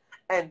daughter,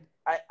 and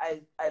I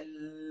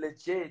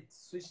legit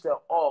switched her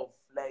off,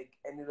 like,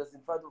 and it was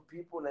in front of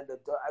people, and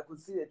I could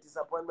see the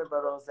disappointment,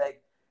 but I was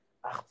like,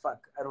 ah,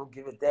 fuck, I don't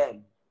give a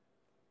damn.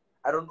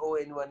 I don't owe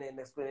anyone an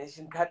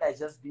explanation. Can't I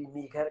just be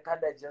me? Can't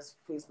I just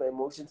face my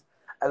emotions?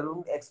 I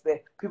don't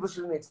expect, people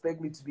shouldn't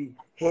expect me to be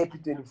happy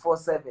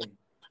 24/7.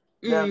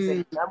 You know what I'm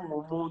saying?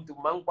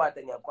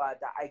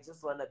 I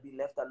just want to be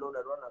left alone.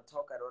 I don't want to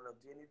talk. I don't want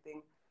to do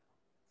anything.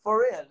 For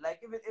real.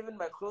 Like, even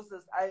my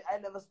closest, I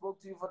never spoke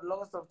to you for the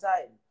longest of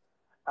time.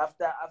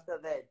 After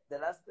that, the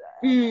last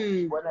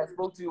when I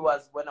spoke to you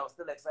was when I was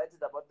still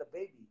excited about the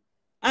baby.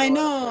 I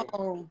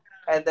know.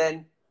 And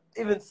then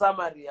even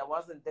summary, I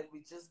wasn't. Then we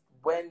just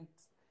went.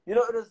 You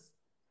know, it was.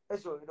 I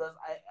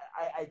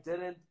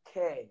didn't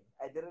care.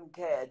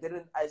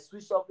 I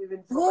switched off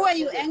even from. Who were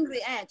you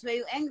angry at? Were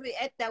you angry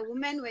at the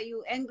woman? Were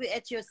you angry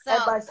at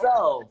yourself?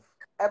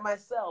 At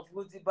myself,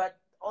 but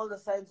all the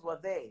signs were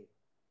there.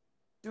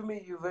 To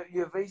me,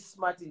 you're a very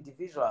smart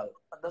individual.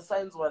 The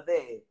signs were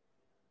there.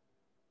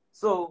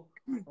 So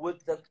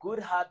with the good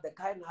heart, the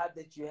kind heart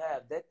that you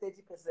have, that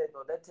 30%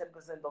 or that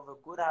 10% of a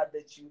good heart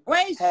that you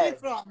Where is have, she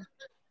from?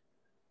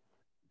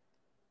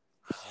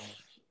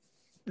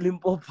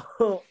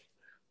 Limpopo.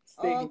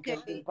 Okay.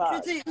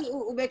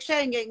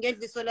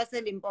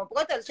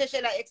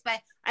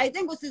 I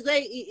think usizwe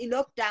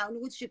i-lockdown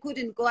ukuthi she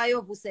couldn't go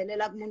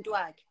ayovuselela kumuntu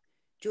wakhe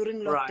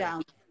during lockdown.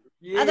 Right.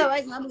 Yeah.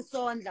 Otherwise ngabe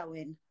usondla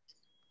wena.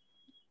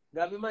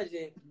 Ngabe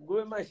manje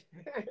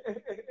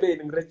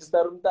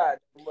ngiregister umntana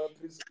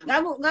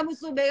ngabe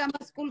usubeka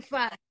ama-school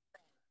fund.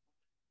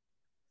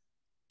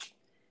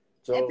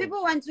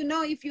 People want to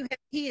know if you have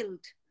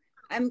healed.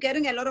 I'm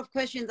getting a lot of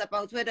questions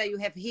about whether you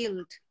have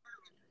healed.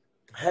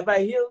 Have I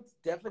healed?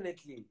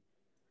 Definitely.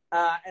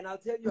 And I'll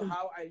tell you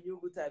how I knew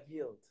that I've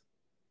healed.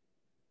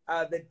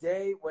 The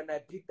day when I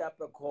picked up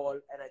a call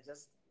and I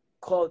just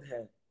called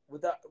her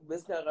without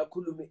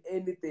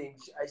anything.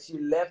 She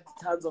left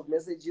tons of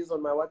messages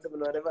on my WhatsApp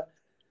and whatever.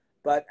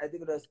 But I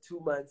think it was 2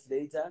 months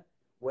later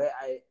where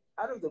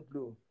out of the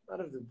blue, I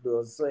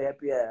was so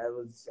happy. I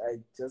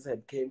just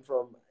had came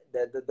from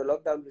the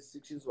lockdown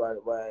restrictions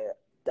were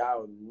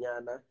down,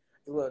 Nyana.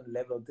 I think we were on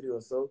level 3 or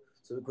so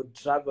we could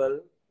travel,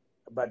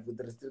 but with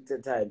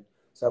restricted time.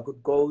 So I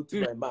could go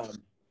to my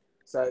mom.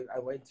 So I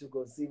went to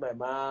go see my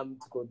mom,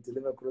 to go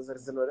deliver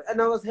groceries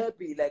and I was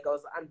happy, like I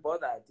was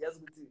unbothered. Yes,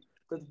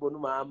 go to Bonu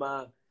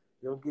Mama,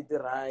 you don't get the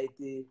right,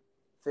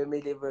 family,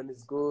 everyone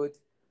is good.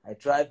 I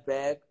drive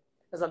back.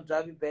 As I'm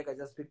driving back, I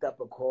just picked up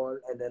a call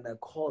and then I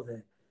called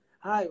her.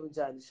 Hi,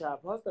 Unjani,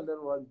 Sharp, how's the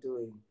little one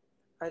doing?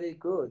 I did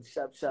good,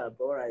 sharp.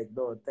 All right,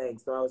 no,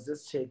 thanks. No, I was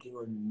just checking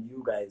on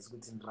you guys,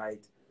 getting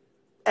right.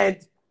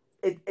 And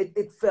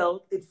it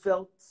felt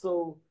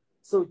so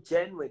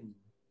genuine.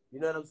 You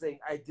know what I'm saying?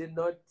 I did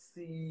not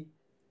see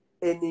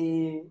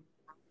any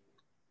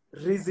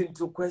reason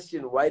to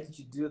question why did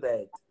you do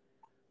that?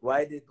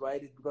 Why did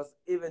because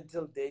even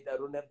till date I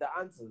don't have the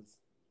answers.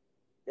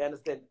 You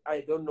understand?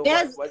 I don't know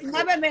yes, what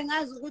ngabe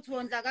bengazi ukuthi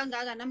wondla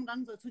kangaka nami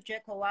ngangizothi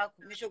uJekho wakho.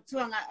 Ngisho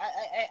kuthiwa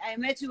I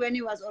met you when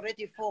he was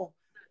already 4.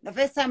 The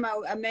first time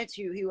I met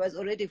you, he was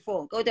already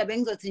 4. Kodwa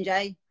bengizothi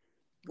nje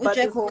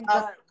uJekho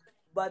wakho.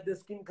 But the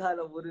skin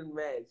color wouldn't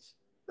match.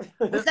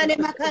 Uhlala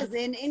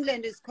emakhazeni,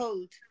 England is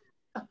cold.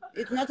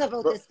 It's not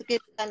about the skin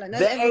color. Not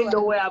there everyone. Ain't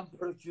no way I'm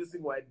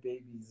producing white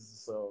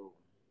babies, so.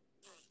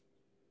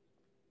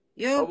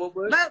 But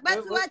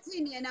what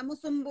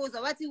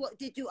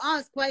did you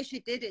ask why she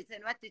did it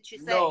and what did she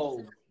say?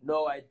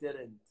 No, I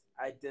didn't.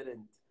 I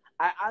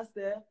asked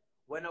her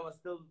when I was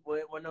still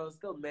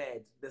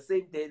mad. The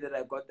same day that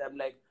I got them,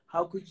 like,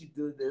 how could you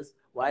do this?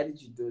 Why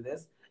did you do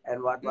this?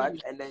 And what?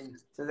 And then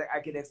she's like, I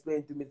can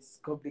explain to me. It's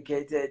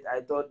complicated. I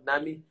thought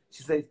Nami.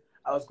 She says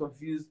I was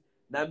confused.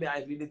 Nami,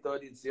 I really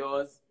thought it's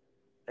yours.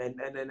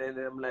 And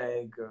I'm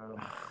like,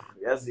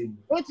 Yazin.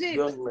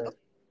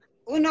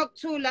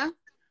 Unoktula,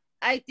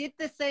 I did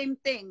the same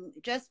thing.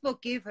 Just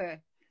forgive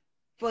her,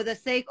 for the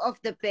sake of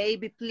the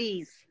baby,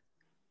 please.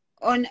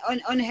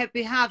 on her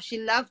behalf, she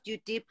loved you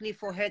deeply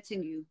for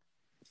hurting you.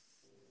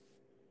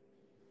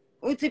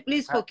 Uti,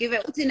 please forgive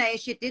her. Uti naye,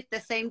 she did the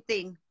same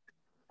thing.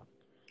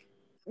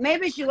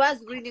 Maybe she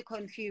was really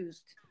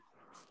confused.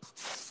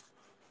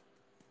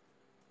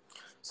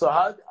 So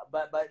how?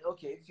 But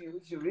okay,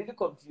 if you're really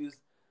confused,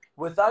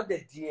 without the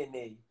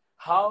DNA,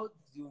 how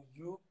do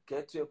you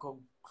get to a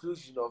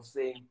conclusion of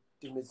saying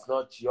it's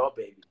not your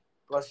baby?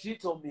 Because she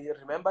told me.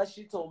 Remember,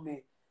 she told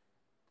me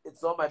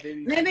it's not my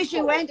baby. Maybe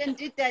she went and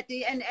did that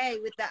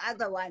DNA with the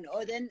other one,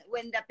 or then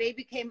when the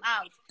baby came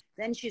out,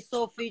 then she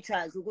saw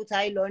features. Ukuthi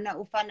hayi lona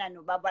ufana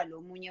nobaba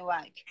lo munye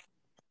wakhe.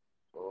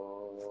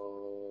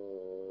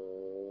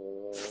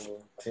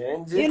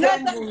 You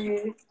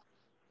know,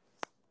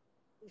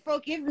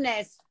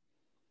 forgiveness.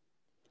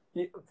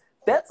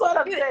 That's what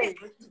I'm saying.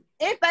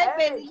 If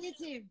iBhayibheli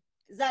lithi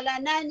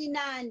zalanani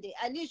nande,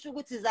 alisho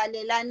ukuthi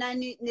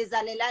zalelanani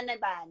nizalelane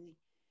bani.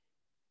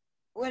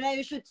 When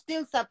you should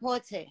still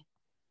support her.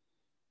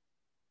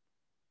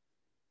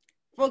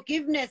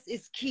 Forgiveness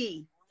is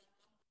key.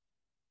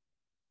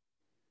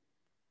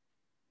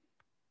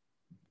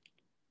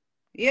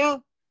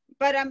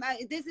 But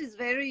this is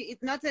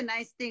it's not a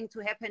nice thing to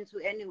happen to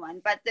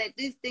anyone, but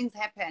these things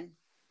happen.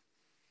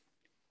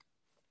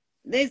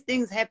 These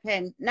things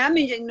happen.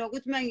 Nami nje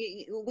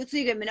nginokuthi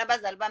ukuthi-ke mina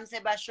abazali bami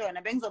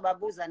sebashona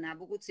bengizobabuza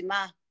nabo ukuthi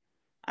ma,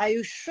 are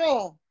you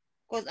sure?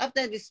 Because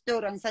after this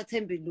story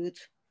angisathembi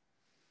lutho.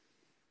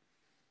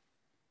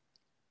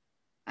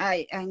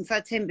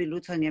 Angisathembi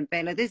lutho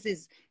ngempela. This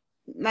is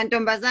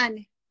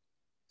mantombazane,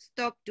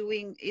 stop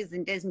doing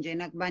izinto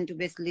ezinjena kubantu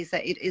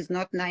besilisa. It is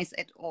not nice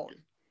at all.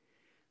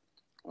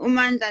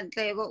 Umandla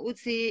Nhleko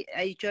uthi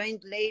I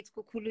joined late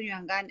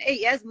kukhulunywa ngani.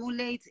 Hey, yazi mu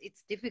late,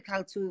 it's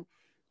difficult to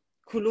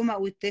khuluma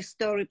with this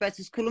story, but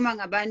sikhuluma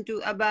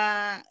ngabantu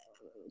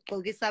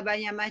abagqokisa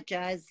abanye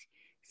amajazi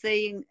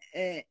saying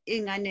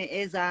ingane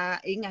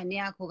ingane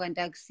yakho kanti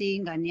akusiyo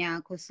ingane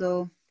yakho.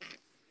 So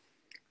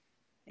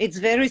it's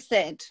very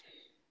sad.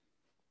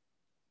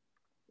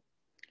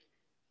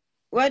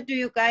 What do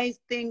you guys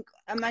think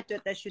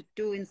amadoda should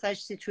do in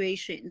such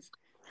situations?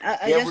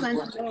 I just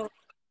want to know.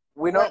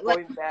 We're not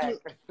going back.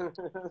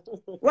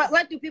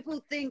 What do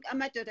people think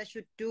amadoda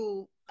should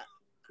do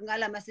in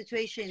ngalama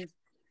situations?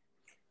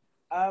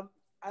 I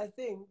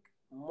think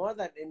more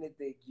than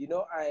anything,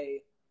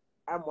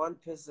 I'm one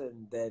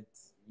person that,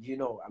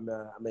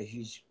 I'm a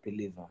huge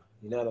believer.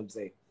 You know what I'm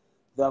saying?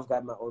 Though I've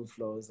got my own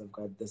flaws, I've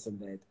got this and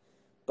that.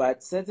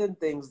 But certain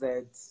things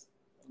that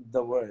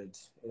the word,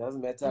 it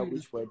doesn't matter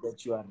which word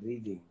that you are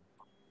reading.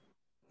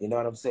 You know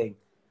what I'm saying?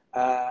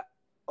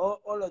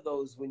 All of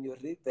those, when you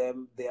read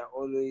them, they are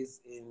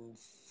always in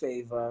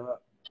favor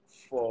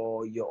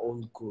for your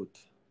own good.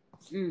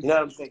 You know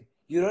what I'm saying?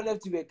 You don't have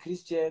to be a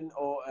Christian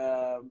or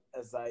a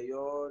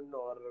Zion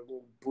or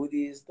a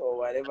Buddhist or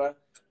whatever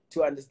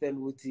to understand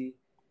Wuti.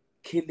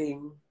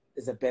 Killing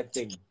is a bad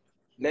thing.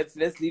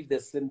 Let's leave the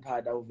sin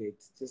part out of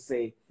it. Just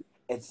say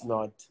it's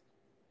not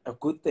a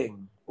good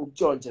thing.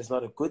 Ukjont is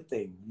not a good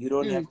thing. You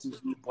don't have to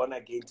be born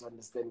again to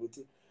understand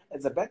Wuti.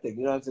 It's a bad thing.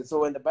 You know what I'm saying? So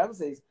when the Bible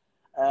says,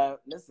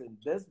 listen,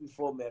 this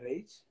before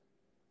marriage,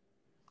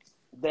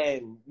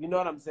 then you know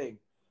what I'm saying?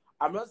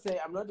 I'm not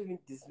even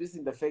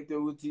dismissing the fact that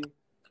Wuti.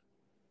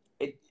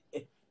 You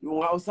know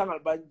what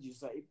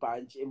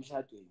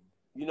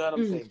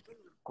I'm saying?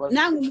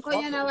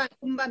 Umkhonyana wakhe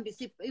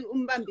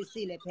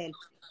umbambisile phela.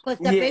 Because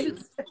the baby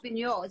could have been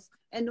yours,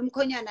 and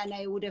umkhonyana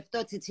naye would have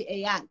thought it's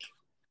eyakhe.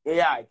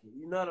 Yeah,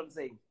 you know what I'm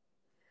saying?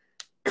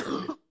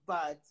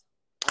 But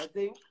I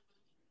think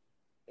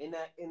in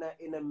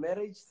a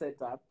marriage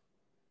setup,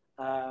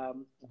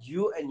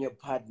 you and your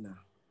partner,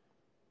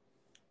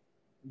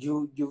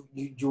 you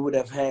would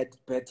have had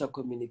better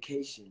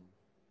communication.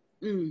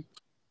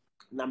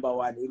 Number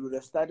one, it would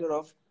have started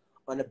off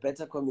on a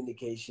better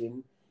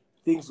communication.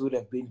 Things would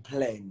have been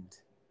planned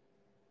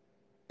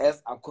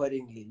as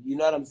accordingly. You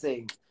know what I'm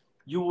saying?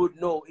 You would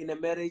know in a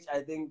marriage, I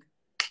think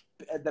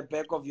at the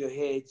back of your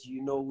head,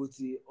 you know,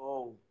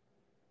 umuntu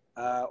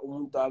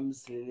wami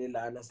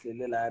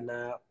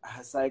silelana,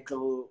 her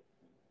cycle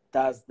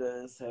does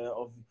this,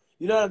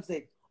 you know what I'm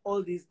saying?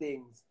 All these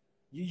things.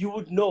 You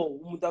would know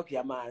umuntu wakho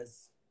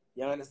yamazi.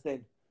 You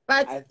understand?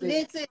 But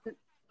listen,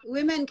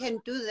 women can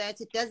do that.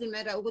 It doesn't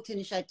matter ukuthi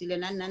nishadile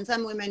nani.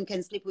 Some women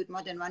can sleep with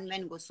more than one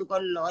man ngosuku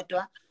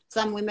olulodwa.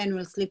 Some women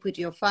will sleep with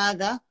your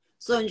father.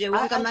 So nje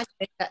wonke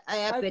amadoda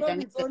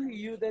ayabheda. It's only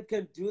you that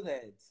can do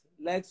that.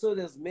 Like, so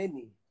there's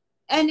many.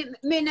 And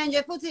mina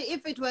nje futhi,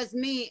 if it was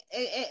me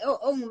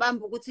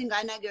ongibamba ukuthi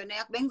ingane kuyona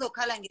yakho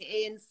bengizokhala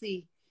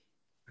nge-ANC.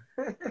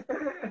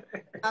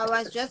 I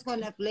was just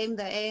gonna blame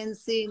the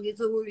ANC.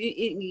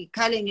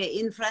 Ngikhale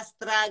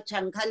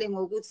nge-infrastructure, ngikhale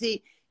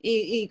ngokuthi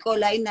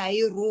ikola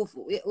inayo i-roof,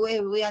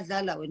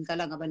 uyadlala wena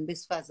dlala ngabantu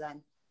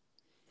besifazane.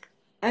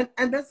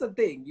 And that's the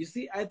thing. You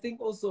see, I think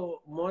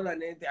also more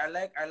than anything, I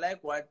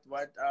like what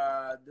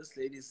this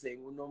lady is saying,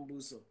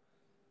 Unombuso.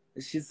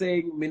 She's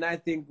saying, I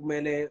think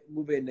kumele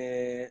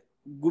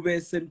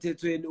kube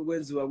semthethweni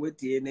ukwenziwa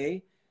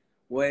kwe-DNA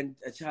when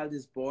a child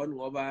is born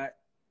ngoba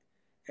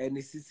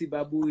nisisi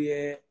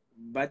babuye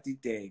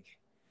Batiteg.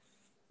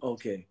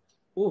 Okay.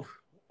 Ooh.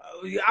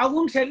 I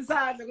won't share this.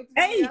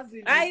 Hey,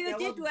 you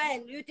did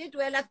well. You did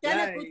well. I've done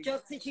a good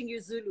job teaching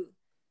you Zulu.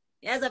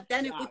 Yes, I've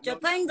done a good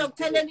job. Trying to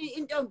tell you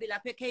intombi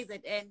lapha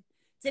KZN.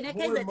 Thina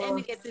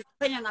KZN ke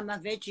sikhanya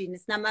ngama-virgin.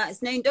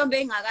 Sineyintombi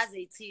engakaze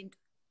ithinta.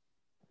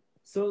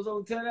 So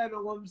uzongithela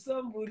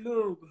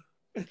ngomsombuluko.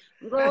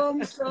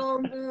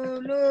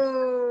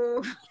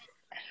 Ngomsombuluko.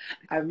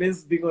 I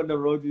miss being on the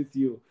road with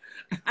you.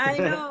 I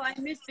know, I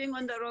miss being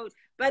on the road.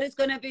 But it's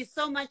going to be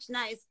so much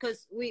nice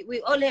because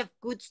we all have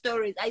good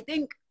stories. I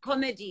think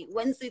comedy,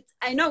 once it's,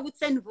 I know it's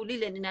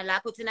Vulile in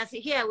Alapo,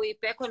 here we're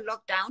back on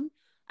lockdown,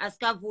 as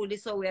Kavuli,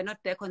 so we are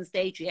not back on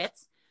stage yet.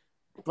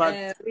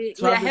 But we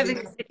are having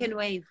a second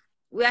wave.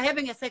 We are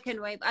having a second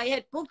wave. I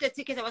had booked a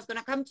ticket. I was going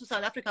to come to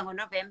South Africa on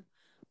November,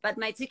 but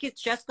my ticket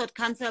just got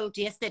cancelled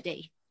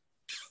yesterday.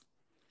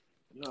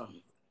 No.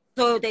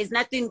 So there's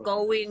nothing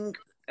going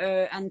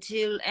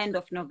until end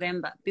of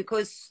November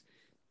because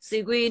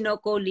Sigui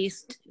no-go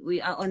list,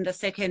 we are on the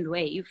second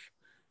wave.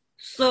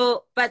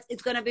 So, but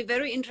it's going to be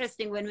very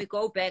interesting when we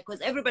go back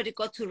because everybody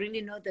got to really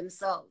know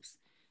themselves.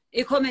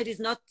 E-comedy is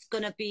not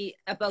going to be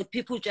about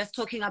people just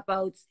talking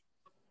about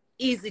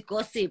easy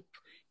gossip,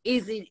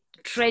 easy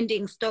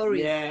trending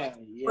stories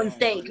on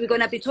stage. We're going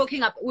to be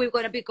talking up. We're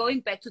going to be going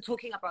back to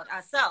talking about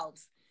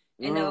ourselves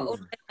and our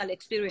own personal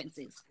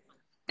experiences.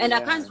 And I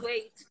can't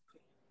wait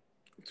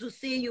to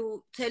see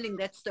you telling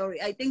that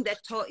story. I think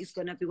that tour is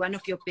going to be one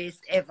of your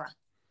best ever.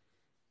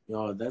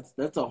 No,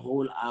 that's a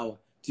whole hour.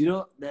 Do you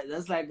know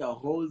that's like a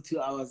whole 2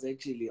 hours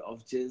actually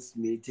of just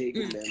me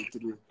taking them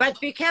through. But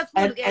be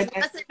careful, guys.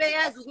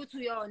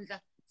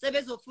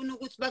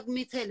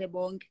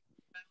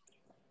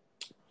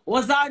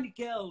 What's on,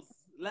 girls?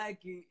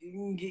 Like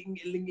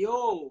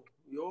yo,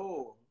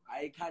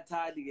 I can't.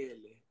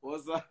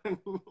 What's on?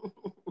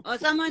 Or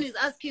someone is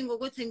asking,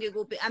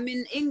 I'm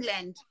in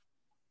England.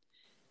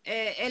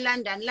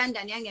 London,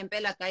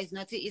 yangempela, guys,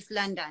 not East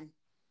London.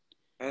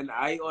 And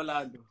I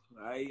Orlando.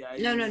 No.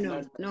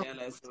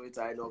 So it's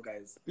I know,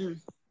 guys.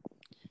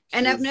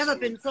 And I've never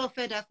been so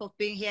fed up of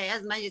being here.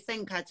 As much as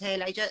saying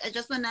cartel, I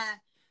just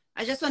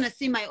wanna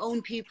see my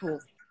own people.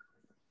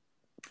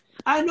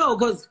 I know,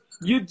 because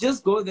you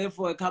just go there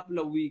for a couple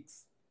of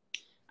weeks.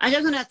 I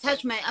just wanna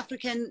touch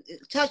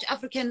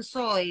African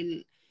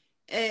soil.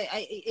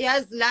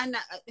 Yes, Lana.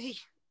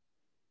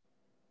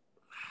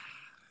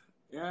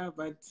 Yeah,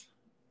 but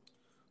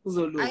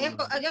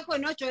akekho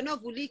noJohn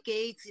ovula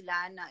igate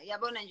lana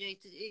yabona nje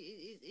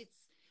it's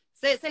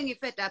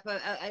sengifed up.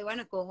 I want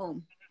to go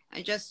home.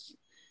 I just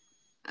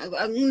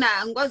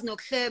angikwazi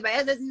nokuhleba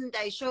yazi ezinye izinto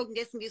ayisho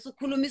ngesingisi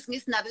ukukhuluma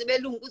isingisi nabo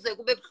belungu kuze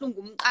kube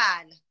buhlungu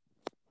umqala.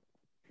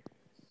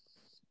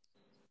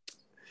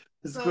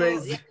 It's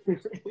crazy. Yeah.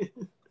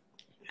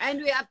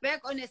 And we are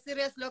back on a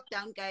serious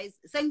lockdown, guys.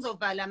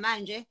 Sengizovala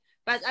manje,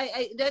 but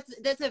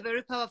that's a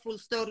very powerful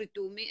story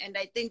to me, and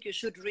I think you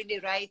should really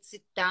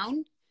sit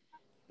down,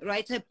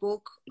 write a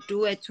book,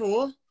 do a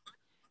tour.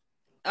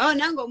 Oh,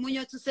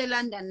 nangomunye to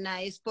London na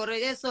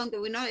isporeke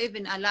sonke. We're not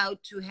even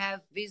allowed to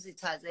have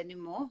visitors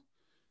anymore,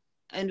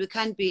 and we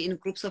can't be in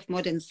groups of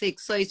more than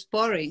 6, so it's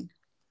boring.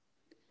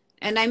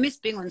 And I miss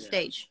being on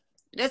stage.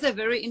 That's a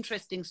very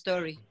interesting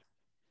story.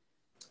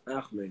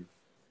 Ah, man.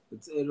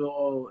 It'll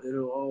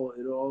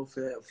all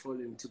fall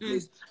into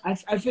place.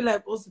 I feel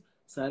like also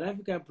South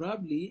Africa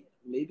probably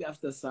maybe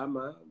after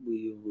summer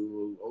we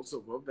will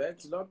also go back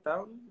to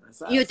lockdown.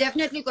 You're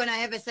definitely gonna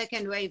have a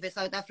second wave in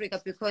South Africa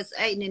because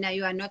Nina,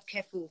 you are not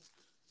careful.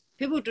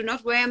 People do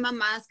not wear my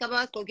mask.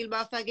 Abagqokile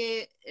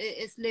bafake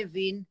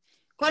eslevini.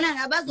 Khona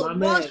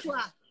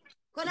nabazoboshwa.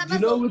 Khona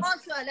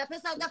bazoboshwa lapha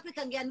eSouth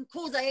Africa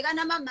ngiyanikhuza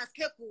yekana ama mask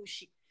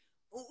egushi.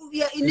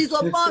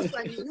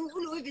 Nizoboshwa nini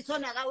uLouis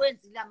Vuitton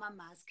akawenzile ama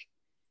mask.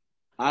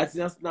 It's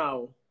just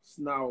now.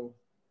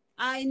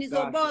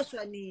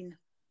 Nizoboshwa nina.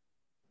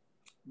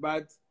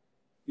 But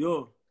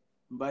yo,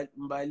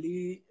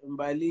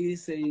 Mbali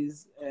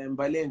says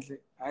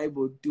Mbalenhle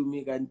ayibo to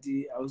me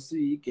kanti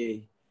awusuyi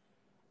gay.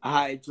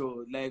 Hi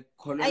Joe, like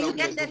you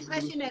get that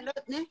question a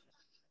lot, ne?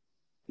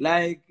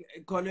 Like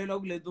kholelwa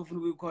kuleto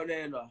ufuna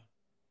ukukholelwa.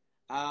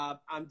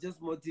 I'm just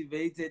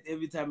motivated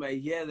every time I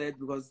hear that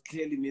because it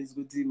clearly means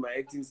my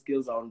acting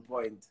skills are on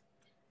point.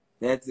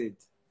 That's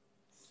it.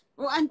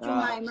 Oh, Aunt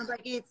Jemima,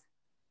 bakithi.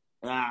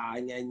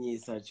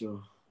 Anyanyisa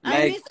Joe.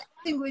 I miss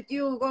acting with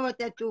you, God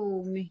that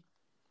to me.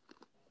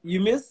 You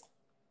miss?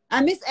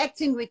 I miss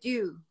acting with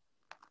you.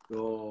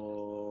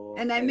 Oh.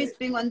 And I miss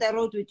being on the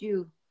road with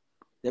you.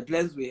 The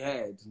plans we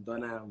had,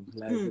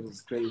 it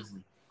was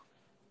crazy.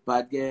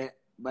 But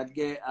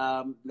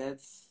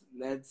let's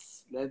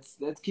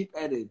keep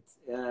at it.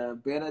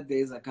 Better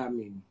days are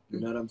coming.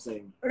 You know what I'm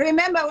saying?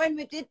 Remember when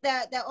we did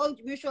the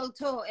old mutual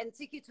tour and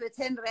tickets were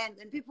 10 rand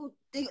and people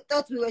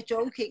thought we were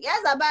joking?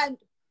 Yes, Abantu.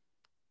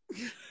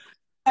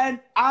 And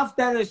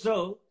after the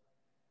show,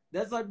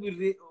 that's what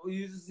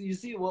you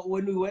see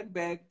when we went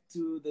back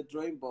to the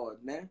drawing board,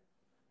 né?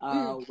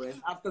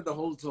 When after the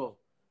whole tour,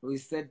 we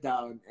sat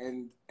down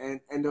and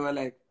they were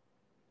like,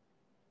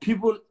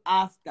 people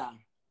after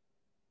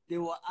they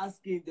were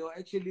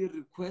actually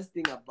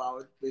requesting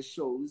about the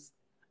shows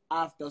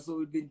after. So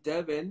we'd be in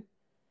Durban,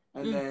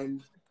 and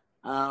then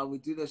we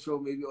do the show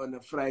maybe on a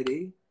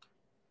Friday.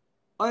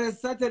 On a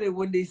Saturday,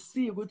 when they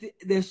see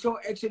the show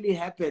actually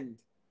happened,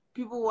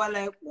 people were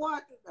like,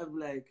 "What?" I'm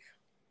like,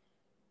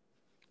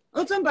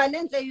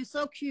 Utumbalente, you're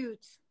so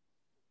cute.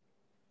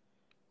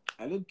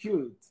 I look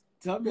cute.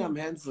 Tell me I'm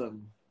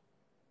handsome.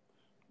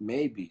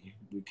 Maybe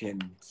we can.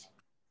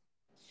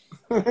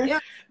 Yeah,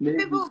 maybe,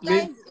 people,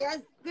 guys,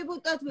 yes, people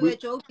thought we were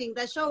joking.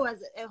 The show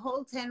was a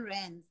whole 10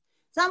 rands.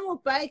 Some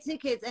would buy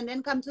tickets and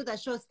then come to the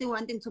show still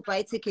wanting to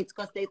buy tickets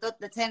because they thought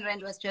the 10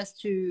 rand was just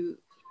to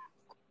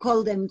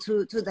call them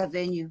to the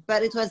venue.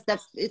 But it was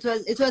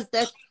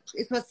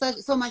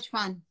so much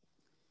fun.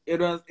 It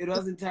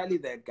was entirely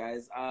that,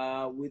 guys.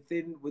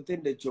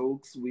 Within the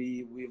jokes,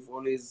 we've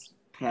always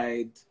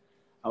pride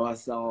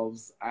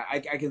ourselves. I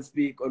can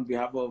speak on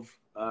behalf of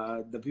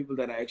the people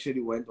that I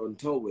actually went on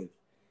tour with.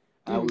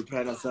 We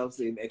pride ourselves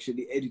in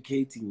actually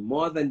educating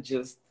more than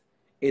just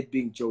it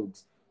being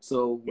jokes.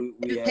 So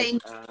we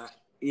had,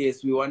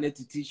 yes, we wanted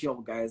to teach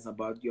you guys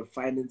about your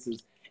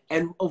finances,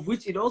 and of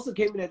which it also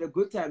came in at a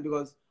good time,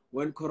 because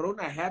when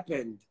Corona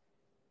happened,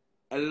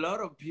 a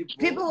lot of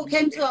people who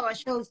came to our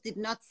shows did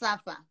not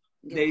suffer.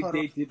 They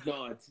did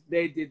not.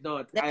 They did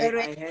not.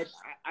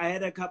 I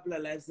had a couple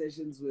of live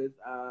sessions with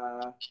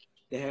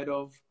the head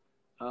of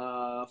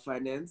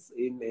finance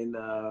in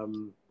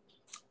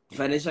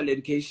financial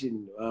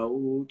education,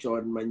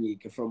 John Manguni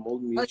from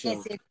Old Mutual.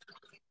 Okay,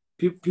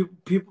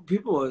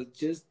 People were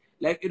just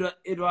like,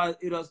 it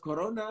was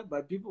Corona,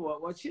 but people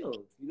were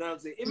chilled. You know what I'm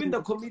saying? Even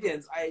the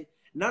comedians,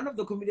 none of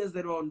the comedians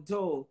that were on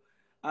tour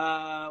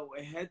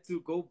had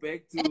to go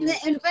back to.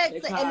 In fact,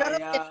 a lot of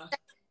them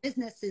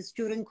businesses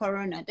during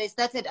Corona. They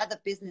started other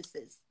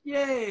businesses.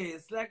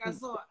 Yes, like I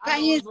saw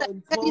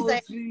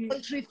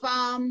poultry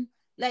farm,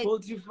 like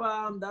poultry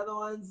farm. The other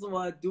ones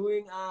were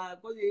doing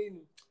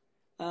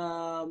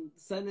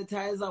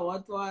sanitizer,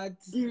 what. I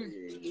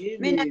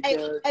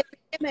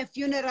became a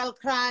funeral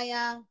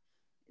crier.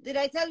 Did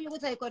I tell you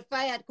what I got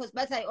fired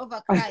but I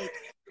overcried?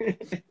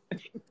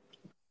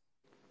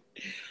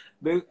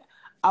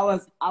 I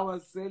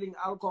was selling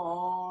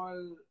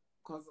alcohol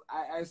because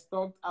I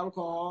stopped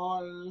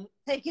alcohol.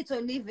 Take it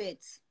or leave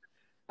it.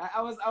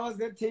 I was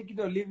that take it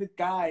or leave it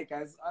guy,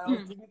 guys. I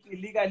was doing it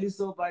illegally,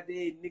 so but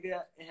the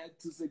nigga had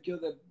to secure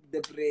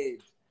the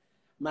bread.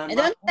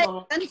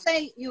 Don't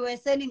say you were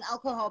selling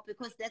alcohol,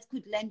 because that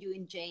could land you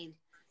in jail.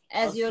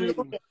 As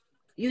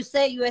you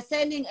say you were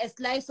selling a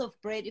slice of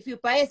bread. If you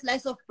buy a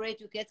slice of bread,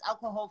 you get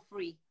alcohol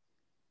free.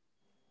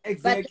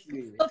 Exactly. But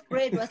the slice of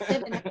bread was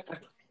 700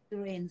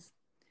 rands.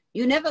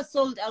 You never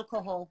sold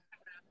alcohol.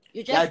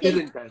 You just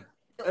didn't, guys.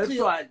 To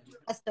your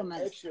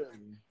customers.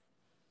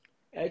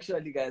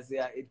 Actually, guys,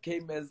 yeah, it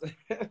came as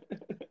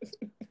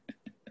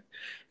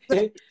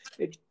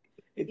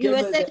it came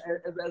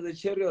as a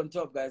cherry on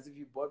top, guys. If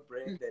you bought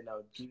bread, then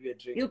I'll give you a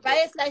drink. You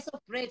buy a slice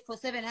of bread for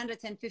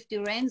 750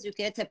 rands, you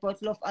get a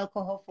bottle of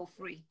alcohol for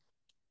free.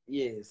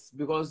 Yes,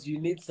 because you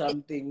need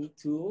something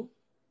to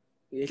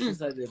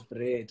exercise the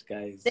bread,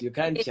 guys. You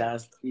can't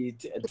just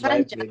eat a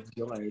dry bread.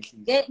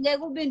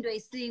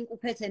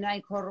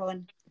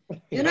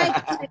 You know,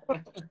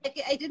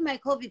 I did my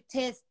COVID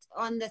test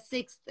on the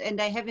 6th and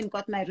I haven't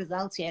got my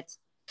results yet.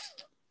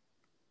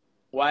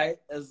 Why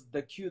is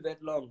the queue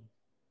that long?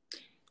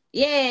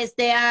 Yes,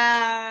 they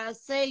are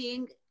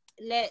saying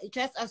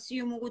just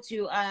assume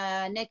you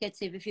are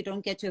negative if you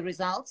don't get your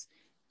results.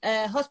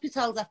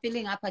 Hospitals are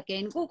filling up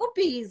again.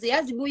 Busy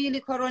as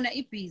corona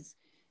busy.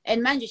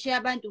 And manje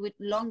abantu with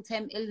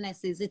long-term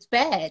illnesses. It's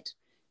bad.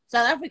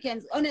 South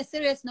Africans, on a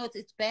serious note,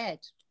 it's bad.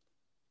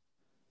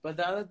 But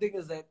the other thing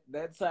is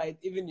that side,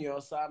 even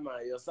your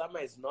summer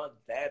is not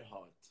that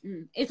hot.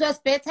 It was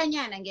better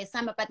in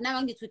summer, but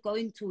now we're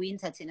going to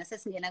winter.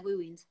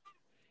 Winter.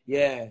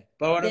 Yeah,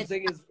 but what I'm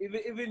saying is,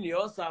 even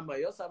your summer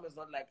is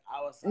not like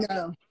our summer.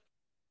 No.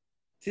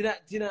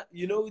 Tina,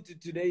 you know,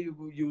 today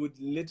you would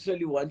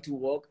literally want to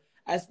walk.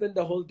 I spent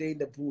the whole day in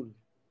the pool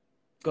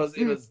because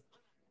it was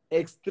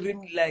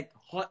extremely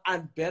hot,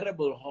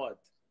 unbearable hot.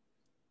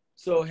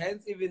 So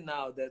hence, even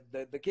now,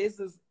 the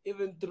cases,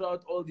 even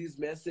throughout all these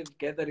massive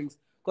gatherings,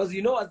 because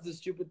you know what's the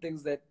stupid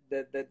things that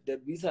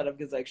we South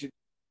Africans actually.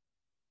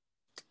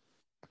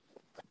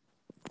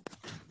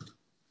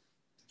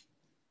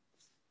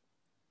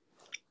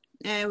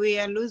 We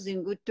are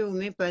losing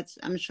Gutumi, but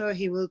I'm sure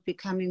he will be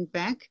coming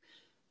back.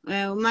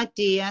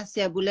 Matia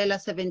Siabulela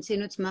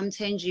 17, Mom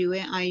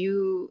Thenjiwe, are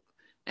you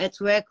at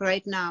work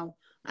right now?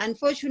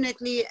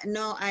 Unfortunately,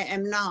 no, I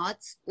am not.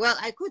 Well,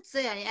 I could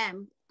say I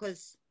am,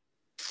 because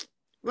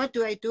what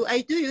do? I do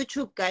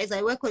YouTube, guys.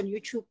 I work on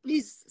YouTube.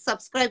 Please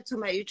subscribe to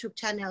my YouTube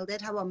channel.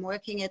 That's how I'm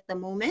working at the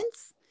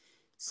moment.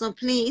 So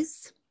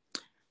please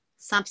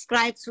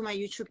subscribe to my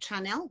YouTube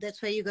channel.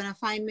 That's where you're going to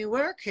find me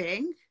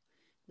working.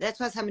 That's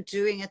what I'm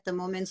doing at the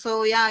moment.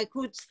 So yeah, I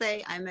could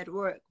say I'm at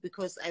work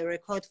because I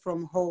record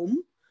from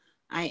home.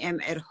 I am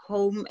at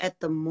home at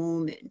the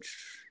moment.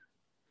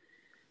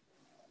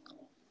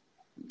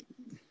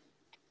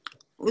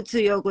 uthi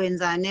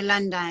uyokwenzani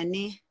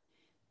eLondon.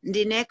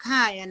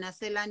 Ndinekhaya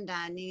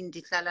naseLondon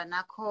ndihlala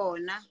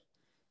nakhona.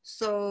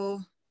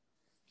 So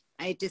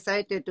I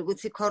decided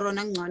ukuthi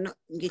corona ngcono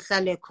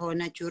ngihlale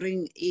khona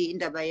during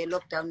indaba ye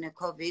lockdown ne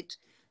COVID,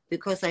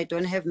 because I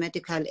don't have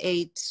medical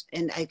aid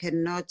and I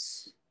cannot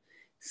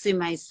see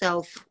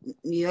myself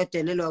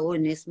ngiyodelelwa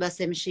onesi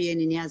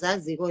basemshiyeni.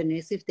 Niyazazi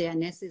konesi, if there are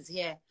nurses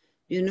here,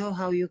 you know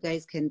how you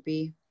guys can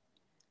be.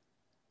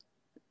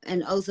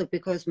 And also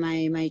because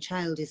my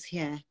child is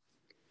here.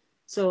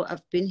 So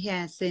I've been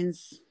here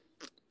since,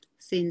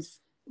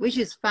 which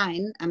is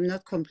fine. I'm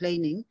not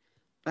complaining,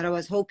 but I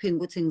was hoping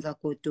good things are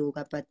good too.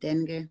 But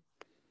then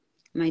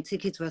my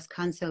ticket was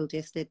cancelled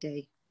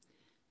yesterday.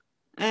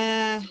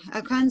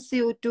 I can't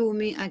see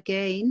Utumi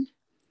again.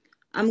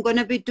 I'm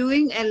gonna be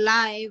doing a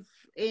live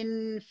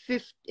in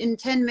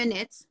 10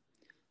 minutes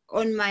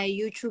on my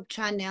YouTube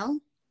channel.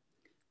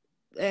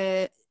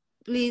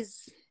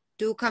 Please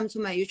do come to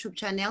my YouTube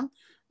channel.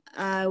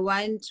 I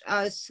want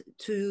us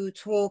to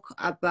talk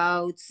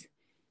about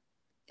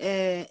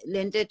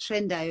lente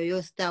trendayo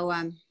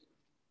yostawam.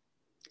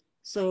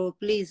 So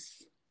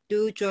please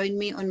do join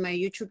me on my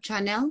YouTube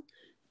channel.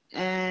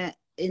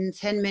 In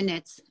 10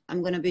 minutes,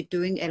 I'm going to be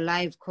doing a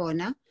live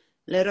corner.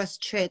 Let us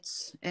chat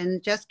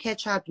and just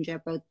catch up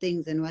about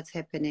things and what's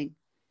happening.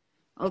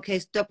 Okay,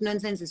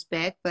 Stopnonsons is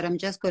back, but I'm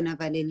just going to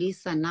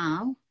Valelisa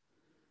now.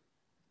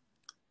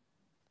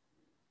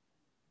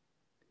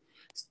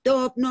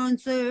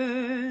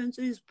 Stopnonsons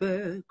is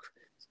back.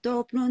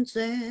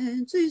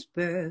 Stopnonsons is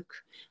back.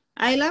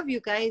 I love you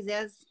guys.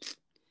 Yes,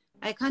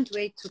 I can't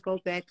wait to go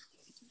back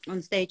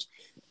on stage.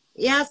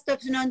 Yeah,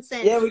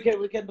 Stopnonsons. Yeah, we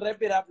can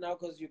wrap it up now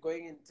because you're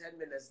going in 10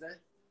 minutes, eh?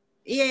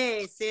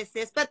 Yes.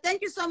 But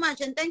thank you so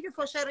much, and thank you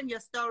for sharing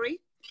your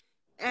story.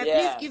 Yeah.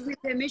 Please give me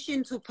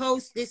permission to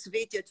post this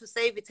video, to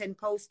save it and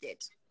post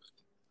it.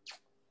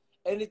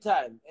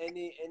 Anytime,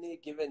 any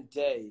given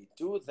day,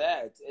 do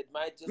that. It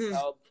might just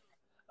help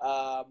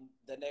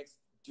the next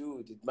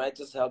dude. It might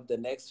just help the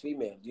next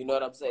female. You know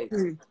what I'm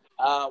saying?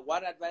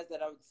 One advice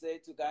that I would say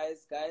to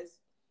guys,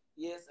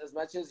 yes, as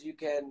much as you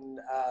can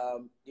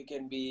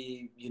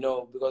be,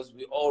 because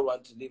we all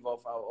want to live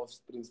off our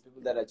offsprings,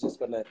 people that are just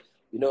gonna,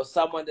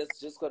 someone that's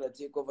just gonna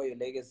take over your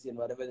legacy and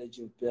whatever that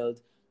you've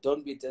built.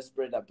 Don't be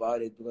desperate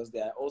about it, because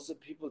there are also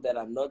people that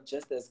are not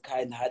just as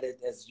kind-hearted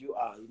as you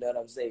are. You know what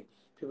I'm saying?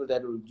 People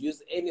that will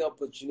use any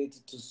opportunity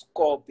to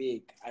score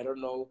big. I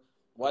don't know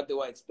what they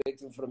were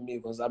expecting from me,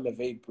 because I'm a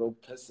very broke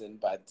person,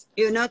 but...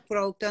 You're not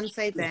broke. Don't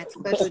say that.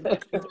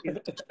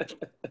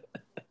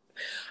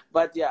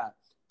 But yeah,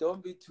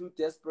 don't be too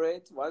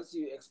desperate. Once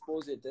you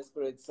expose your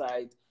desperate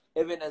side,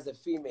 even as a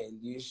female,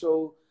 you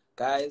show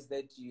guys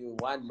that you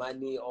want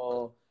money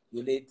or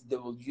they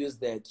will use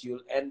that.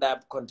 You'll end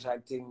up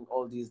contracting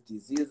all these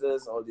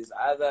diseases, all these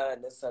other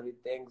unnecessary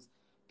things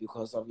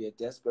because of your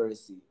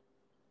desperation.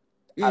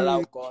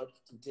 Allow God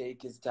to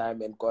take his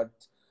time and God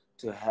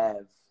to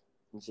have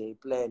a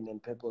plan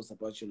and purpose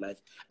about your life.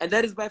 And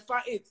that is by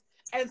far it.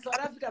 And South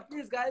Africa,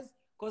 please guys,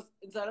 because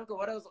in South Africa,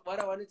 what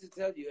I wanted to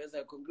tell you as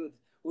I conclude,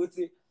 would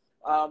say,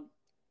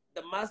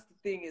 the mask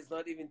thing is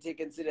not even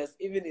taken serious,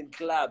 even in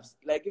clubs,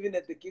 like even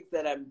at the gigs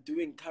that I'm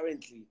doing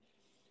currently.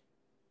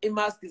 A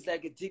mask is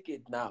like a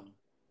ticket now.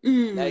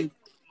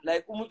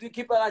 Like Umutu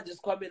keeper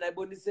just come in, I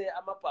only say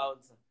I'm a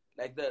bouncer.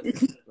 Like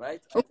this,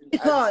 right?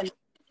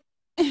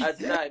 I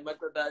deny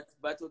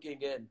but okay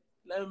again.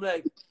 I'm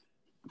like,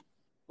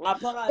 no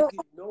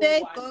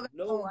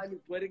one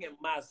is wearing a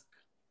mask.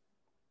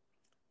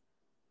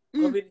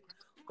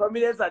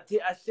 Comedians are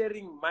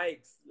sharing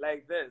mics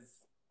like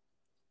this.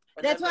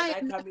 And that's why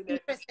I'm not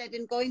interested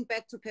in going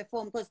back to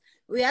perform, because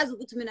we ask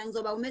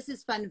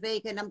Mrs. Van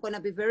Veek, and I'm going to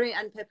be very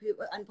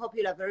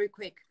unpopular very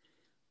quick.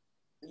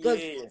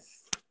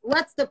 Yes.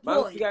 What's the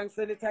point? I can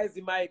sanitize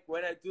the mic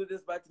when I do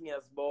this, but he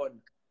has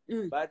born.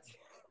 But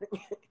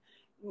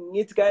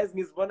it guys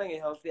is born a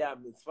healthy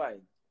arm, it's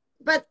fine.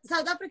 But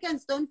South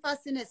Africans don't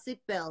fasten a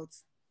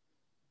seatbelt.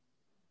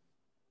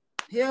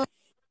 Here.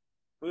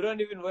 We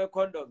don't even wear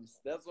condoms.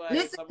 That's why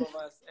some of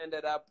us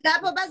ended up.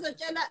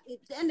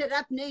 Ended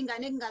up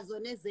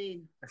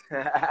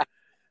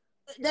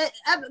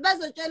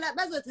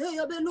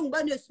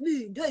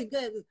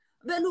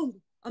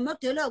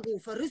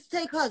risk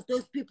takers,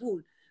 those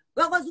people.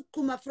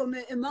 From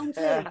a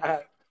mountain.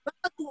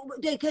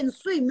 They can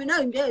swim,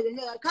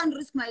 I can't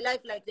risk my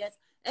life like that.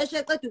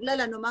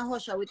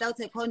 Without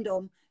a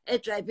condom, a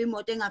driving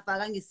motor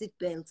seat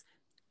belt,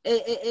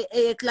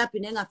 a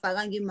clapping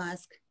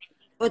mask.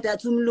 But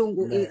that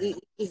Mlungu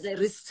is a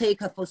risk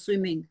taker for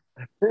swimming.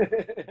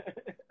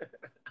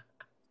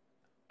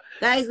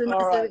 Guys,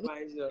 right,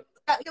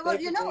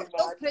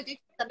 those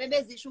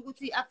predictions,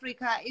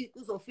 Africa is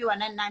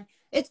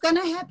it's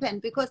gonna happen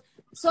because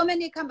so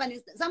many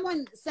companies.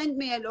 Someone sent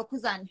me a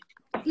lokuzan.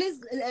 Please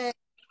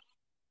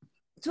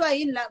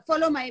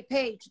follow my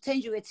page,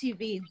 Thenjiwe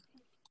TV.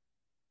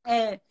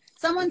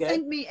 Someone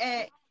sent me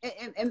a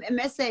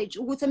message.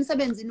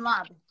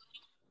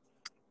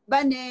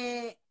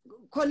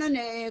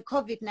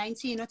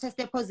 COVID-19 or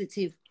tested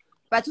positive.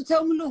 but uthe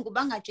umlungu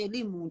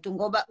bangatsheli muntu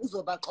ngoba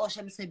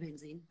uzobaxosha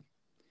emsebenzini.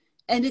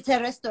 And it's a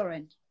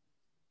restaurant.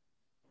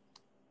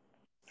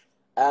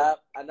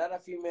 Another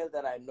female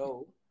that I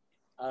know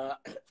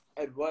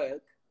at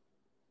work,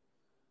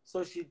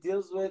 so she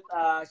deals with,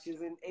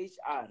 she's in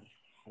HR,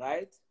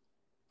 right?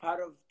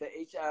 Part of the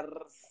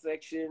HR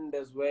section,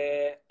 there's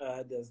where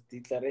there's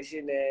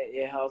declaration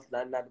health,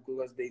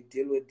 because they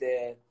deal with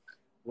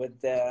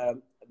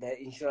the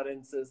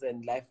insurances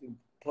and life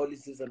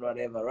policies and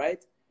whatever,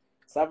 right?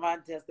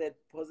 Someone tested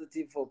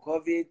positive for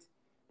COVID.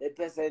 That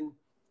person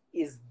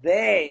is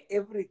there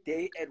every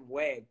day at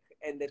work,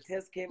 and the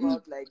test came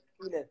out like,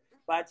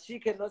 but she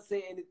cannot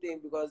say anything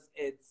because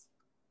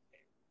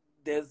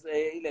there's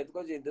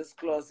because in this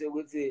clause it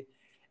would say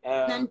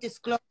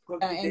Non-disclosure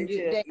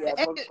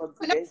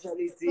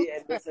confidentiality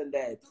and this and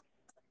that.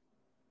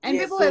 And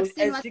people have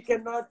seen she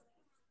cannot.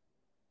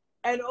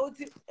 And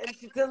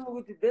she tells me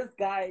with this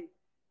guy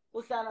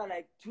who's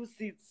like 2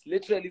 seats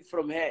literally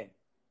from her.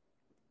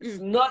 It's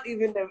not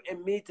even a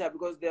meter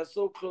because they're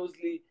so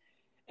closely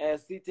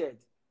seated.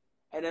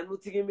 And then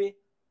giving me,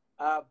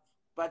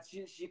 but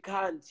she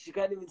can't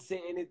even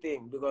say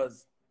anything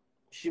because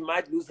she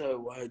might lose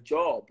her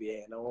job,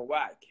 and her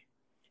work.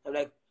 I'm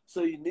like,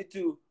 so you need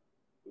to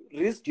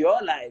risk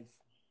your life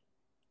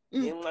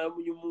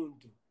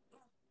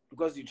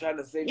because you're trying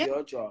to save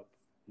your job.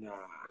 Nah.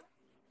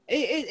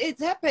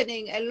 It's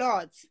happening a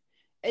lot.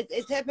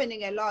 It's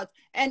happening a lot.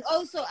 And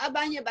also,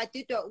 abanye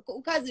batito,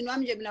 cousin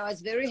Wamjemna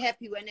was very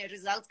happy when the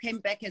results came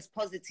back as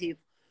positive.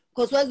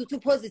 Because was too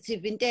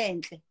positive in the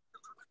end.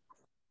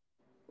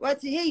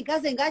 What hey,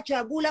 cousin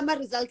gajabula ma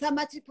results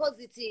amathi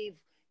positive.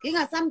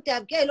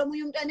 Ngingasamdabukela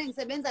omunye umntwana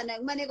engisebenza naye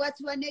kumane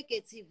kwathiwa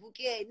negative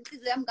ke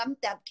inhliziyo yami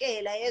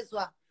ngamdabukela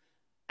yezwa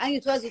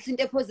angithi wazi ukuthi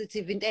into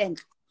positive into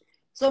enhle.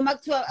 So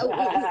makuthiwa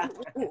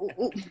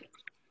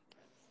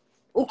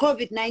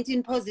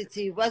COVID-19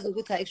 positive wazi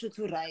ukuthi ayisho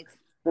to right.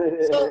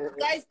 So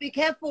guys, be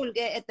careful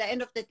at the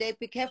end of the day.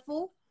 Be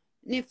careful.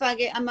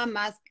 Nifage ama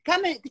mask.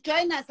 Come and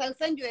join us. I'll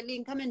send you a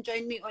link. Come and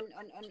join me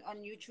on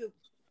YouTube.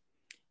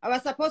 I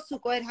was supposed to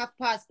go at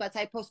 12:30, but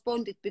I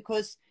postponed it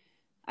because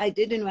I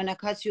didn't want to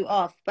cut you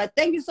off. But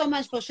thank you so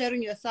much for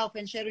sharing yourself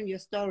and sharing your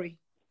story.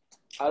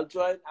 I'll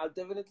join. I'll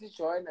definitely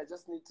join. I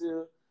just need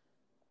to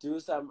do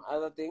some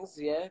other things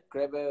here.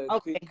 Grab a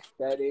quick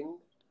bedding.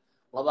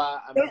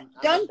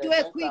 Don't do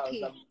a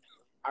quickie.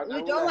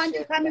 We don't want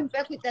you coming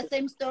back with the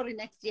same story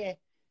next year.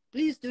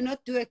 Please do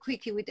not do a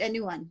quickie with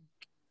anyone.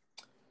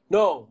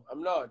 No,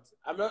 I'm not.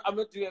 I'm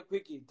not doing a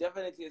quickie.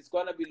 Definitely, it's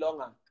gonna be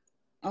longer.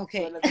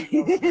 Okay.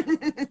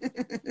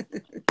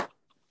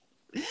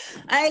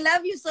 I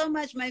love you so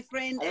much, my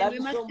friend.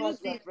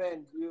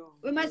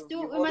 We must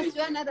do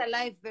another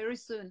live very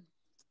soon.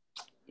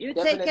 You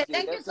take care.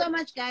 Thank you so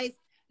much, guys.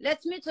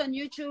 Let's meet on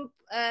YouTube.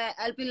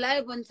 I'll be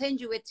live on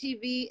Thenjiwe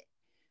TV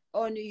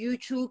on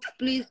YouTube.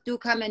 Please do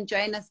come and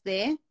join us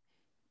there,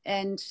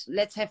 and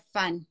let's have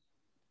fun.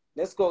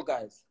 Let's go,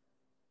 guys.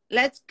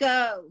 Let's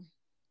go.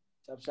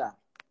 Sharp.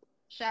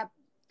 Sharp.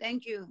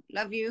 Thank you.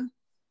 Love you.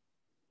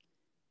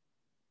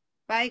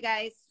 Bye,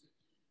 guys.